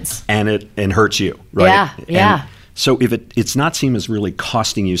reparations. And it hurts you, right? Yeah. And so if it's not seen as really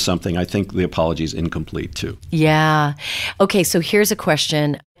costing you something, I think the apology is incomplete too. Yeah. Okay, so here's a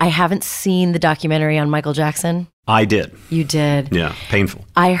question. I haven't seen the documentary on Michael Jackson. I did. You did? Yeah, painful.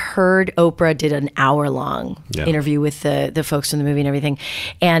 I heard Oprah did an hour-long interview with the folks from the movie and everything.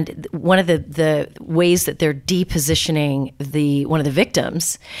 And one of the ways that they're depositioning one of the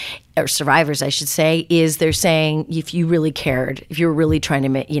victims, or survivors, I should say, is they're saying, if you really cared, if you were really trying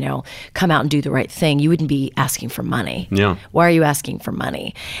to, come out and do the right thing, you wouldn't be asking for money. Yeah. Why are you asking for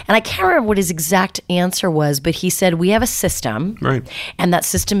money? And I can't remember what his exact answer was, but he said, we have a system. Right. And that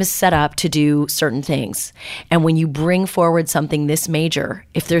system is set up to do certain things. And when you bring forward something this major,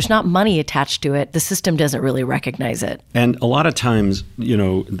 if there's not money attached to it, the system doesn't really recognize it. And a lot of times,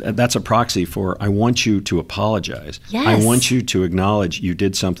 that's a proxy for, I want you to apologize. Yes. I want you to acknowledge you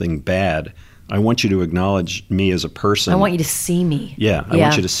did something bad. I want you to acknowledge me as a person. I want you to see me. Yeah, I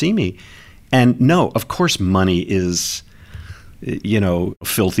want you to see me. And no, of course money is,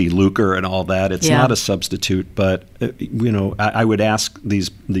 filthy lucre and all that. It's not a substitute, but, I would ask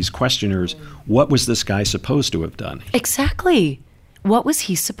these questioners, what was this guy supposed to have done? Exactly. What was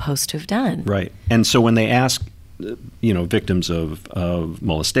he supposed to have done? Right. And so when they ask, victims of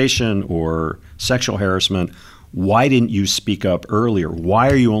molestation or sexual harassment, why didn't you speak up earlier? Why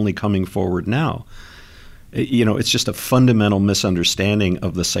are you only coming forward now? It's just a fundamental misunderstanding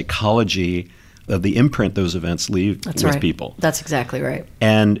of the psychology of the imprint those events leave with people. That's exactly right.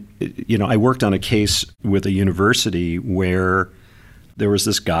 And, I worked on a case with a university where there was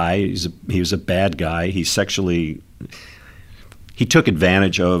this guy, he was a bad guy. He took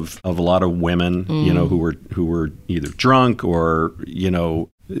advantage of a lot of women, who were either drunk or,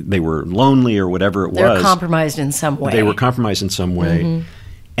 they were lonely or whatever it was. They were compromised in some way. Mm-hmm.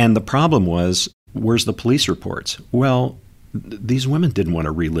 And the problem was, where's the police reports? Well, these women didn't want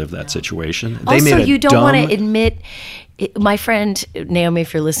to relive that situation. They also, made you don't want to admit. My friend Naomi,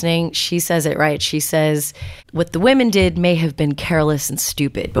 if you're listening, she says it right. She says, what the women did may have been careless and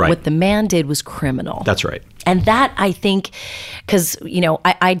stupid, but what the man did was criminal. That's right. And that, I think, because,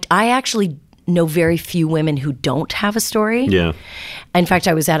 I actually know very few women who don't have a story. Yeah. In fact,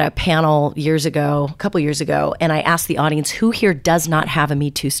 I was at a panel a couple years ago, and I asked the audience, who here does not have a Me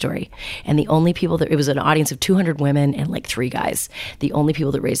Too story? And the only people it was an audience of 200 women and like 3 guys. The only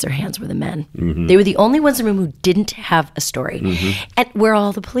people that raised their hands were the men. Mm-hmm. They were the only ones in the room who didn't have a story. Mm-hmm. And where are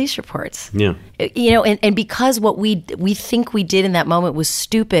all the police reports? Yeah. And because what we think we did in that moment was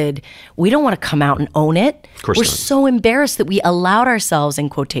stupid, we don't want to come out and own it. Of course We're not. so embarrassed that we allowed ourselves, in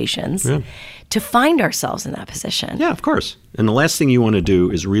quotations, to find ourselves in that position. Yeah, of course. And the last thing you want to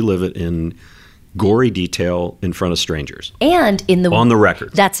do is relive it in gory detail in front of strangers. And on the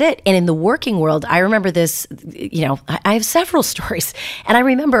record. That's it. And in the working world, I remember this, I have several stories. And I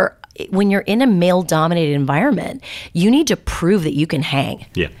remember when you're in a male-dominated environment, you need to prove that you can hang.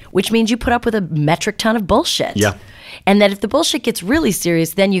 Yeah. Which means you put up with a metric ton of bullshit. Yeah. And that if the bullshit gets really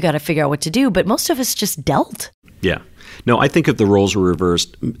serious, then you got to figure out what to do. But most of us just dealt. Yeah. No, I think if the roles were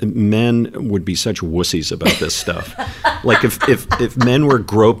reversed, men would be such wussies about this stuff. Like if men were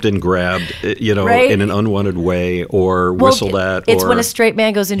groped and grabbed, in an unwanted way or whistled at. It's when a straight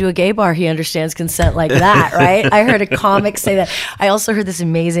man goes into a gay bar, he understands consent like that, right? I heard a comic say that. I also heard this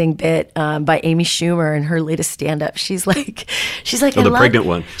amazing bit by Amy Schumer in her latest stand-up. She's like, the pregnant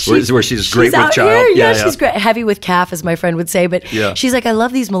one, where she's great with child. Here. Yeah, she's great, heavy with calf, as my friend would say. But she's like, I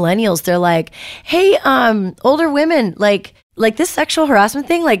love these millennials. They're like, hey, older women, like this sexual harassment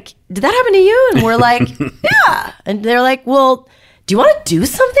thing, like, did that happen to you? And we're like, yeah. And they're like, well, do you want to do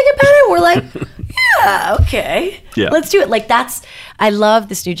something about it? We're like, yeah, okay. Yeah. Let's do it. I love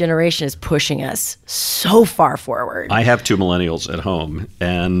this new generation is pushing us so far forward. I have 2 millennials at home,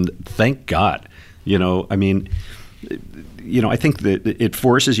 and thank God. I think that it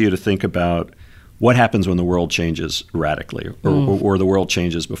forces you to think about what happens when the world changes radically or the world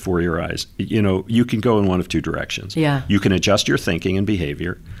changes before your eyes. You can go in one of two directions. Yeah. You can adjust your thinking and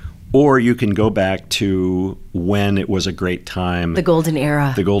behavior, or you can go back to when it was a great time. The golden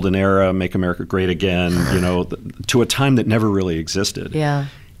era. The golden era, make America great again, to a time that never really existed. Yeah.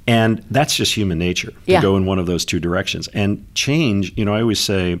 And that's just human nature, to go in one of those two directions. And change, I always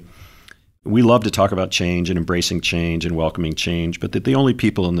say, we love to talk about change and embracing change and welcoming change, but that the only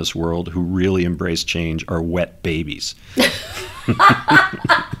people in this world who really embrace change are wet babies.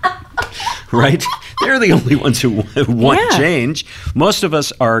 Right? They're the only ones who want change. Most of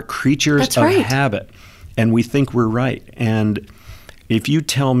us are creatures of habit, and we think we're right. And if you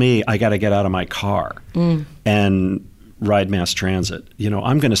tell me I got to get out of my car and ride mass transit,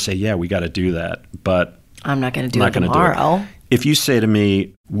 I'm going to say, yeah, we got to do that, but I'm not going to do it tomorrow. If you say to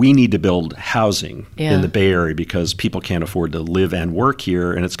me, we need to build housing in the Bay Area because people can't afford to live and work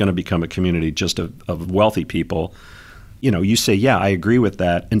here, and it's going to become a community just of wealthy people, you say, yeah, I agree with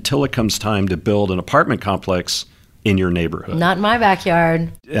that, until it comes time to build an apartment complex in your neighborhood. Not in my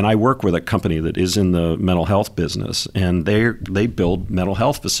backyard. And I work with a company that is in the mental health business, and they build mental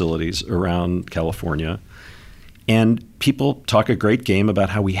health facilities around California. And people talk a great game about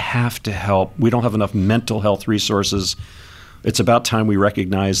how we have to help. We don't have enough mental health resources. It's about time we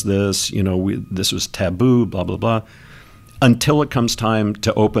recognize this. This was taboo, blah, blah, blah, until it comes time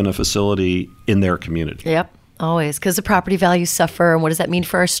to open a facility in their community. Yep. Always, because the property values suffer, and what does that mean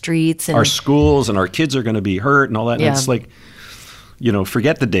for our streets? And our schools, and our kids are going to be hurt and all that. And it's like,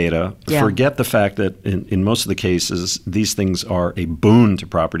 forget the data, forget the fact that in most of the cases, these things are a boon to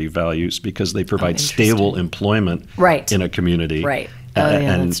property values because they provide stable employment in a community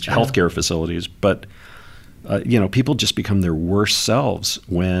and healthcare facilities. But, people just become their worst selves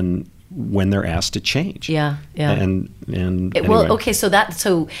when they're asked to change. Yeah. And anyway. Well, okay, so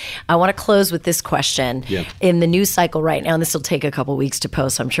I want to close with this question. Yeah. In the news cycle right now, and this will take a couple weeks to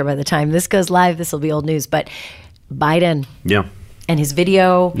post, so I'm sure by the time this goes live, this will be old news, but Biden and his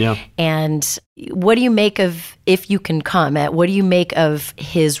video, and what do you make of, if you can comment, what do you make of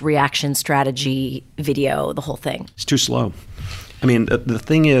his reaction strategy video, the whole thing? It's too slow. I mean, the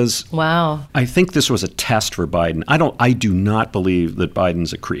thing is, I think this was a test for Biden. I do not believe that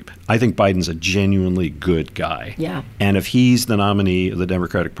Biden's a creep. I think Biden's a genuinely good guy. Yeah. And if he's the nominee of the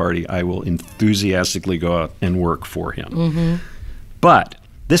Democratic Party, I will enthusiastically go out and work for him. Mm-hmm. But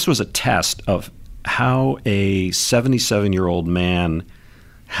this was a test of how a 77-year-old man,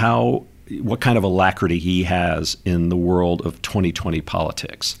 what kind of alacrity he has in the world of 2020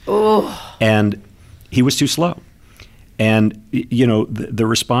 politics. Oh. And he was too slow. And, the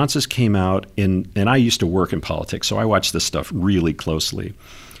responses came out and I used to work in politics, so I watched this stuff really closely.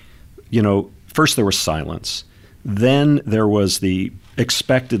 First there was silence. Then there was the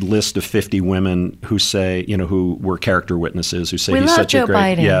expected list of 50 women who say, who were character witnesses, who say he's such a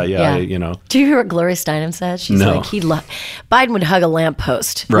great... Biden. Yeah. Do you hear what Gloria Steinem said? She's like, Biden would hug a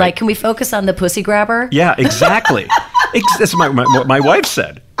lamppost. Right. Like, can we focus on the pussy grabber? Yeah, exactly. That's what my wife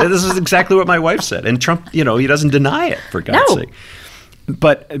said. This is exactly what my wife said. And Trump, he doesn't deny it, for God's sake.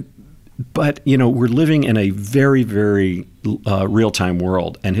 But we're living in a very, very real-time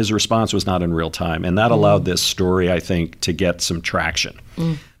world, and his response was not in real time. And that allowed this story, I think, to get some traction.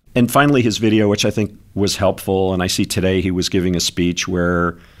 And finally, his video, which I think was helpful, and I see today he was giving a speech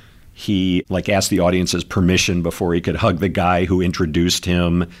where he asked the audience's permission before he could hug the guy who introduced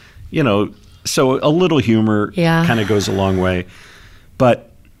him. So a little humor kind of goes a long way. But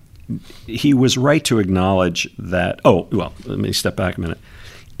he was right to acknowledge that, let me step back a minute.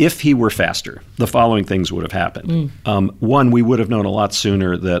 If he were faster, the following things would have happened. One, we would have known a lot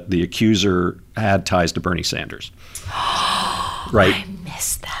sooner that the accuser had ties to Bernie Sanders. Right? I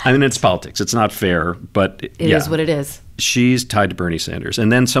missed that. I mean, it's politics. It's not fair, but it is what it is. She's tied to Bernie Sanders. And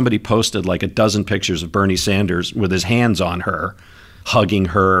then somebody posted a dozen pictures of Bernie Sanders with his hands on her, hugging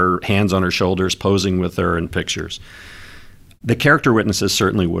her, hands on her shoulders, posing with her in pictures. The character witnesses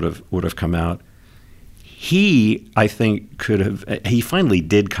certainly would have come out. He, I think, he finally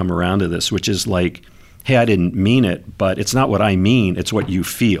did come around to this, which is hey, I didn't mean it, but it's not what I mean, it's what you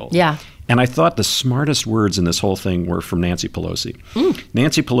feel. Yeah. And I thought the smartest words in this whole thing were from Nancy Pelosi.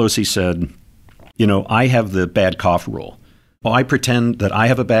 Nancy Pelosi said, I have the bad cough rule. Well, I pretend that I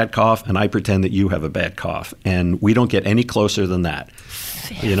have a bad cough, and I pretend that you have a bad cough, and we don't get any closer than that.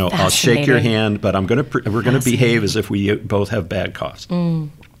 I'll shake your hand, but we're going to behave as if we both have bad coughs.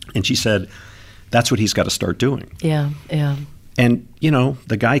 And she said, that's what he's got to start doing. Yeah. And,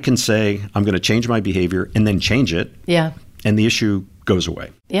 the guy can say, I'm going to change my behavior, and then change it. Yeah. And the issue goes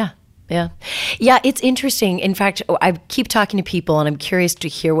away. Yeah. Yeah. Yeah, it's interesting. In fact, I keep talking to people and I'm curious to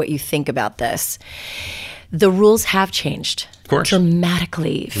hear what you think about this. The rules have changed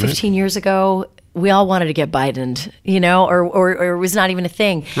dramatically. 15 years ago, we all wanted to get Bidened, or it was not even a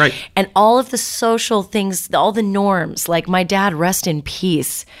thing. Right. And all of the social things, all the norms, like my dad, rest in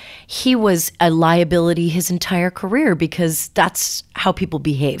peace, he was a liability his entire career because that's how people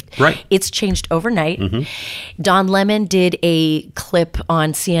behaved. Right. It's changed overnight. Don Lemon did a clip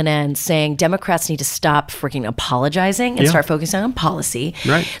on CNN saying Democrats need to stop freaking apologizing and start focusing on policy.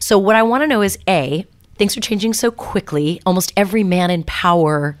 Right. So what I want to know is, A, things are changing so quickly. Almost every man in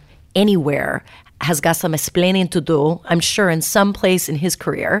power anywhere has got some explaining to do, I'm sure, in some place in his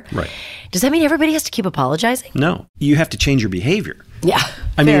career. Right. Does that mean everybody has to keep apologizing? No. You have to change your behavior. Yeah,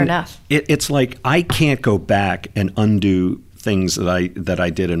 fair enough. It's like I can't go back and undo things that I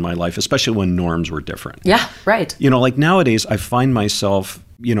did in my life, especially when norms were different. Yeah, right. Like nowadays, I find myself,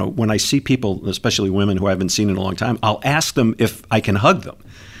 when I see people, especially women who I haven't seen in a long time, I'll ask them if I can hug them.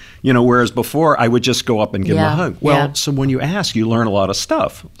 Whereas before I would just go up and give them a hug. Well, so when you ask, you learn a lot of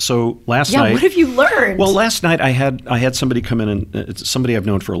stuff. So last night, what have you learned? Well, last night I had somebody come in, and it's somebody I've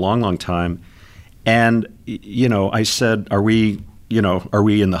known for a long, long time, and I said, "Are we in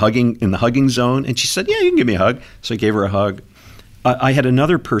the hugging zone?" And she said, "Yeah, you can give me a hug." So I gave her a hug. I had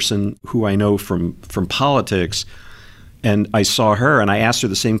another person who I know from politics, and I saw her, and I asked her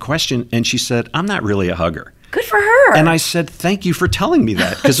the same question, and she said, "I'm not really a hugger." Good for her. And I said, "Thank you for telling me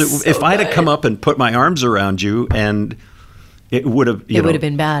that." Because if I'd have come up and put my arms around you, and it would have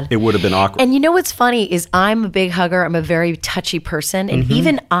been bad. It would have been awkward. And what's funny is I'm a big hugger. I'm a very touchy person. And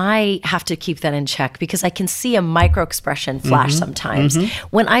even I have to keep that in check because I can see a micro expression flash sometimes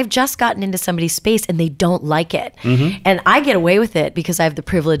when I've just gotten into somebody's space and they don't like it. And I get away with it because I have the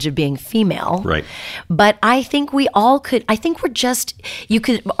privilege of being female. Right. But I think we all could, you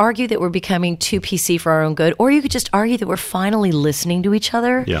could argue that we're becoming too PC for our own good, or you could just argue that we're finally listening to each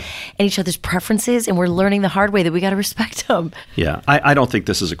other and each other's preferences, and we're learning the hard way that we got to respect them. Yeah, I don't think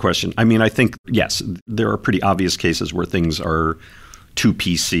this is a question. I mean, I think, yes, there are pretty obvious cases where things are too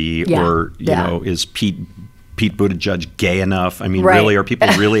PC or, is Pete Buttigieg gay enough? I mean, really, are people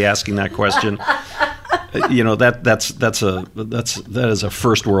really asking that question? That is a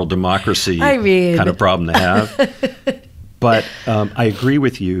first world democracy kind of problem to have. But I agree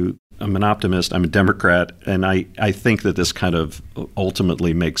with you. I'm an optimist. I'm a Democrat, and I think that this kind of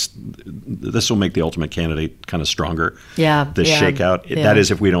ultimately this will make the ultimate candidate kind of stronger. Yeah. This shakeout. Yeah. That is,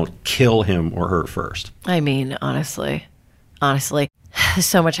 if we don't kill him or her first. I mean, honestly, there's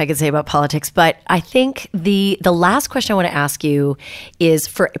so much I could say about politics, but I think the last question I want to ask you is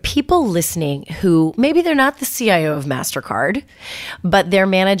for people listening who maybe they're not the CIO of MasterCard, but they're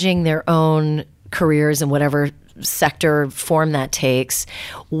managing their own careers in whatever sector form that takes.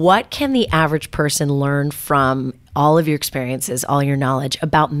 What can the average person learn from all of your experiences, all your knowledge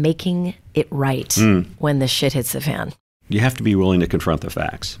about making it right when the shit hits the fan? You have to be willing to confront the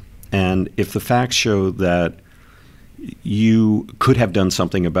facts. And if the facts show that you could have done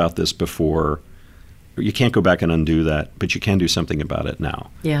something about this before, you can't go back and undo that, but you can do something about it now.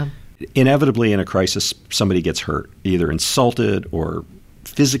 Yeah. Inevitably in a crisis, somebody gets hurt, either insulted or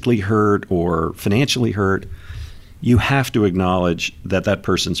physically hurt or financially hurt. You have to acknowledge that that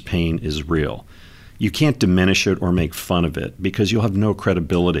person's pain is real. You can't diminish it or make fun of it because you'll have no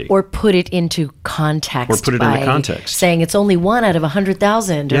credibility. Or put it into context. Or put it into context. Saying it's only 1 out of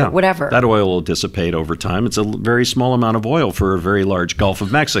 100,000 or whatever. That oil will dissipate over time. It's a very small amount of oil for a very large Gulf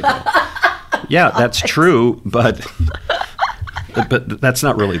of Mexico. Yeah, that's true, but that's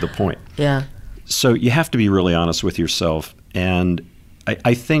not really the point. Yeah. So you have to be really honest with yourself. And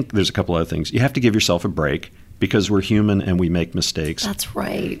I think there's a couple other things. You have to give yourself a break, because we're human and we make mistakes. That's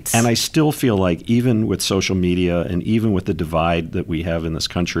right. And I still feel like even with social media and even with the divide that we have in this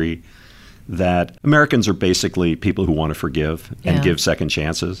country, that Americans are basically people who want to forgive and give second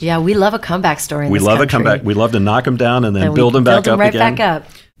chances. Yeah, we love a comeback story in this country. We love a comeback. We love to knock them down and then build them back up right again. Back up.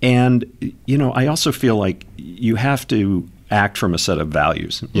 And, I also feel like you have to act from a set of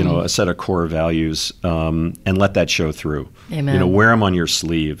values, a set of core values, and let that show through. Amen. Wear them on your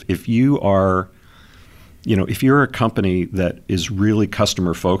sleeve. If you are... if you're a company that is really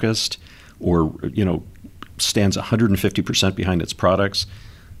customer focused or, stands 150% behind its products,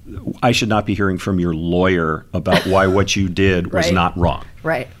 I should not be hearing from your lawyer about why what you did was not wrong.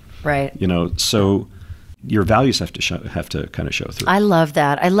 Right. So your values have to kind of show through. I love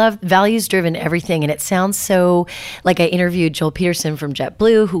that. I love values-driven everything. And it sounds so like I interviewed Joel Peterson from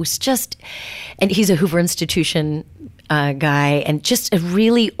JetBlue, who's and he's a Hoover Institution guy and just a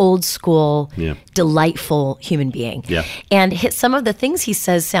really old school, delightful human being. Yeah. And some of the things he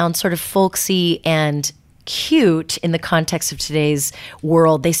says sound sort of folksy and cute in the context of today's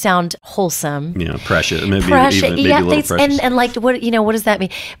world. They sound wholesome. Yeah, precious. Maybe a little precious. And like, what does that mean?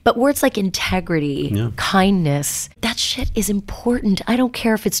 But words like integrity, kindness, that shit is important. I don't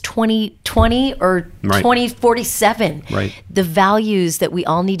care if it's 2020 or 2047. Right. The values that we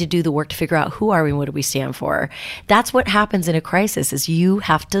all need to do the work to figure out who are we and what do we stand for. That's what happens in a crisis is you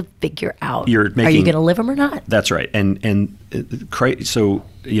have to figure out, are you going to live them or not? That's right. So,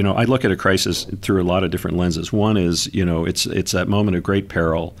 I look at a crisis through a lot of different lenses. One is, it's that moment of great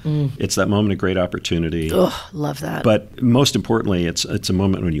peril. It's that moment of great opportunity. Ugh, love that. But most importantly, it's a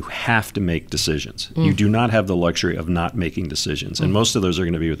moment when you have to make decisions. You do not have the luxury of not making decisions. And most of those are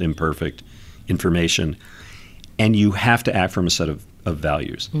going to be with imperfect information. And you have to act from a set of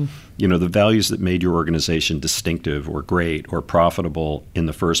values. The values that made your organization distinctive or great or profitable in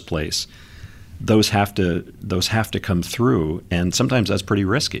the first place. Those have to come through, and sometimes that's pretty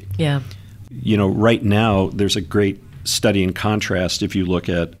risky. Yeah. Right now there's a great study in contrast if you look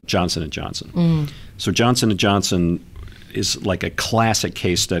at Johnson & Johnson. So Johnson & Johnson is like a classic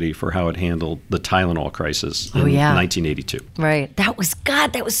case study for how it handled the Tylenol crisis in 1982. Right. That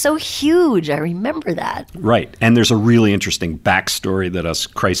was so huge. I remember that. Right. And there's a really interesting backstory that us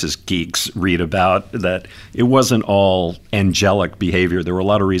crisis geeks read about, that it wasn't all angelic behavior. There were a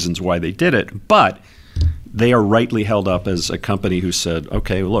lot of reasons why they did it, but they are rightly held up as a company who said,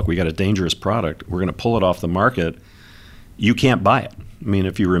 okay, look, we got a dangerous product. We're going to pull it off the market. You can't buy it. I mean,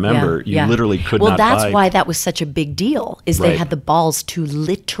 if you remember, you literally could not buy. Well, that's why that was such a big deal, is they had the balls to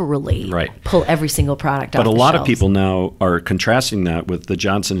literally pull every single product off the shelves. But a lot of people now are contrasting that with the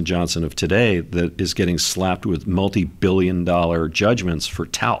Johnson & Johnson of today that is getting slapped with multi-billion-dollar judgments for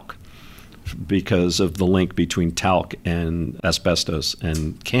talc because of the link between talc and asbestos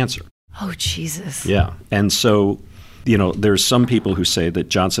and cancer. Oh, Jesus. Yeah. And so, there's some people who say that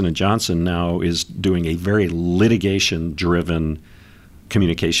Johnson & Johnson now is doing a very litigation-driven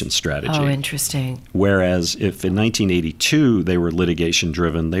communication strategy. Oh, interesting. Whereas if in 1982 they were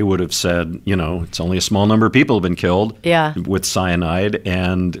litigation-driven, they would have said, it's only a small number of people have been killed with cyanide,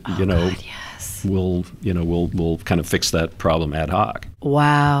 and we'll kind of fix that problem ad hoc.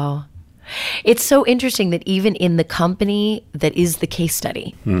 Wow. It's so interesting that even in the company that is the case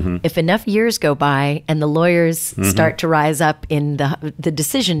study, if enough years go by and the lawyers start to rise up in the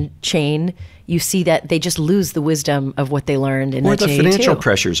decision chain, you see that they just lose the wisdom of what they learned in 1982. Or the financial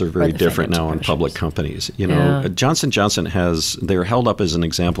pressures are very different now in public companies. Johnson & Johnson they're held up as an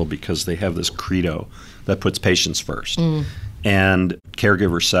example because they have this credo that puts patients first and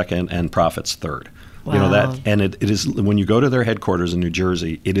caregivers second and profits third. Wow. It is, when you go to their headquarters in New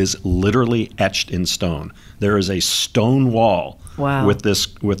Jersey, it is literally etched in stone. There is a stone wall with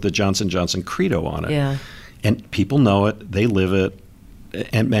the Johnson & Johnson credo on it. Yeah. And people know it, they live it.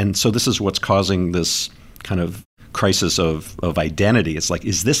 And so this is what's causing this kind of crisis of identity. It's like,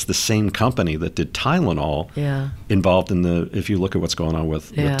 is this the same company that did Tylenol involved in if you look at what's going on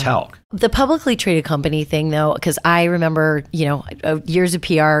with talc? The publicly traded company thing, though, because I remember, years of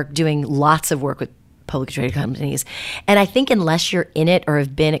PR doing lots of work with publicly traded companies. And I think unless you're in it or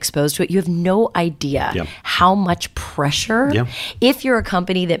have been exposed to it, you have no idea how much pressure. If you're a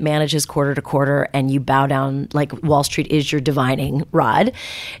company that manages quarter to quarter and you bow down like Wall Street is your divining rod,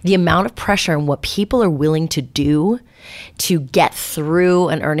 the amount of pressure and what people are willing to do to get through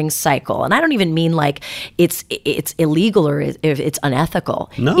an earnings cycle. And I don't even mean like it's illegal or if it's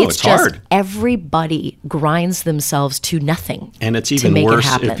unethical. No, it's just hard. Everybody grinds themselves to nothing. And it's even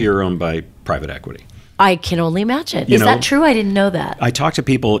worse if you're owned by private equity. I can only imagine. Is that true? I didn't know that. I talk to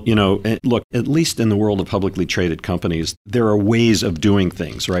people, look, at least in the world of publicly traded companies, there are ways of doing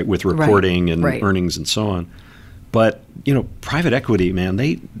things, right, with reporting and earnings and so on. But, private equity, man,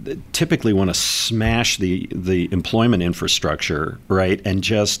 they typically want to smash the employment infrastructure, right, and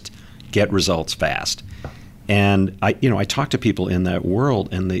just get results fast. And I talk to people in that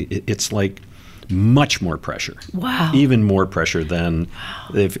world, and it's like much more pressure. Wow. Even more pressure than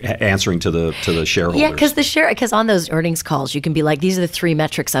answering to the shareholders. Yeah, because on those earnings calls, you can be like, these are the 3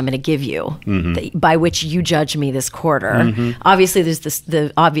 metrics I'm going to give you by which you judge me this quarter. Obviously, there's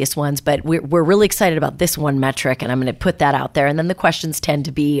the obvious ones, but we're really excited about this one metric, and I'm going to put that out there. And then the questions tend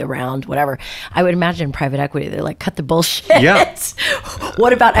to be around whatever. I would imagine private equity, they're like, cut the bullshit. Yeah.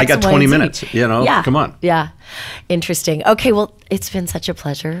 What about X, I got 20 minutes, Yeah. Come on. Yeah. Interesting. Okay, well, it's been such a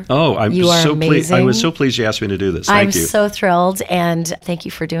pleasure. Oh, You are so pleased. I amazing. was so pleased you asked me to do this. I'm Thank you. so thrilled, and thank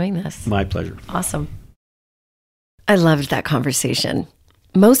you for doing this. My pleasure. Awesome. I loved that conversation.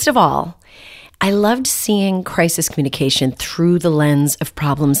 Most of all, I loved seeing crisis communication through the lens of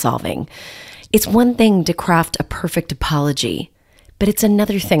problem solving. It's one thing to craft a perfect apology, but it's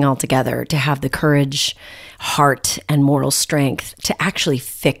another thing altogether to have the courage, heart, and moral strength to actually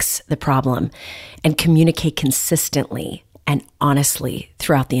fix the problem and communicate consistently and honestly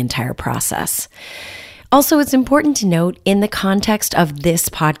throughout the entire process. Also, it's important to note, in the context of this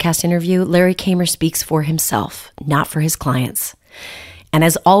podcast interview, Larry Kramer speaks for himself, not for his clients. And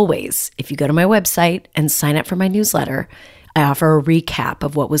as always, if you go to my website and sign up for my newsletter, I offer a recap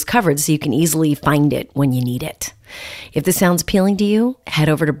of what was covered so you can easily find it when you need it. If this sounds appealing to you, head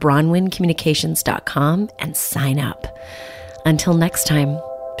over to bronwyncommunications.com and sign up. Until next time,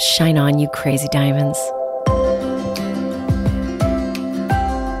 shine on, you crazy diamonds.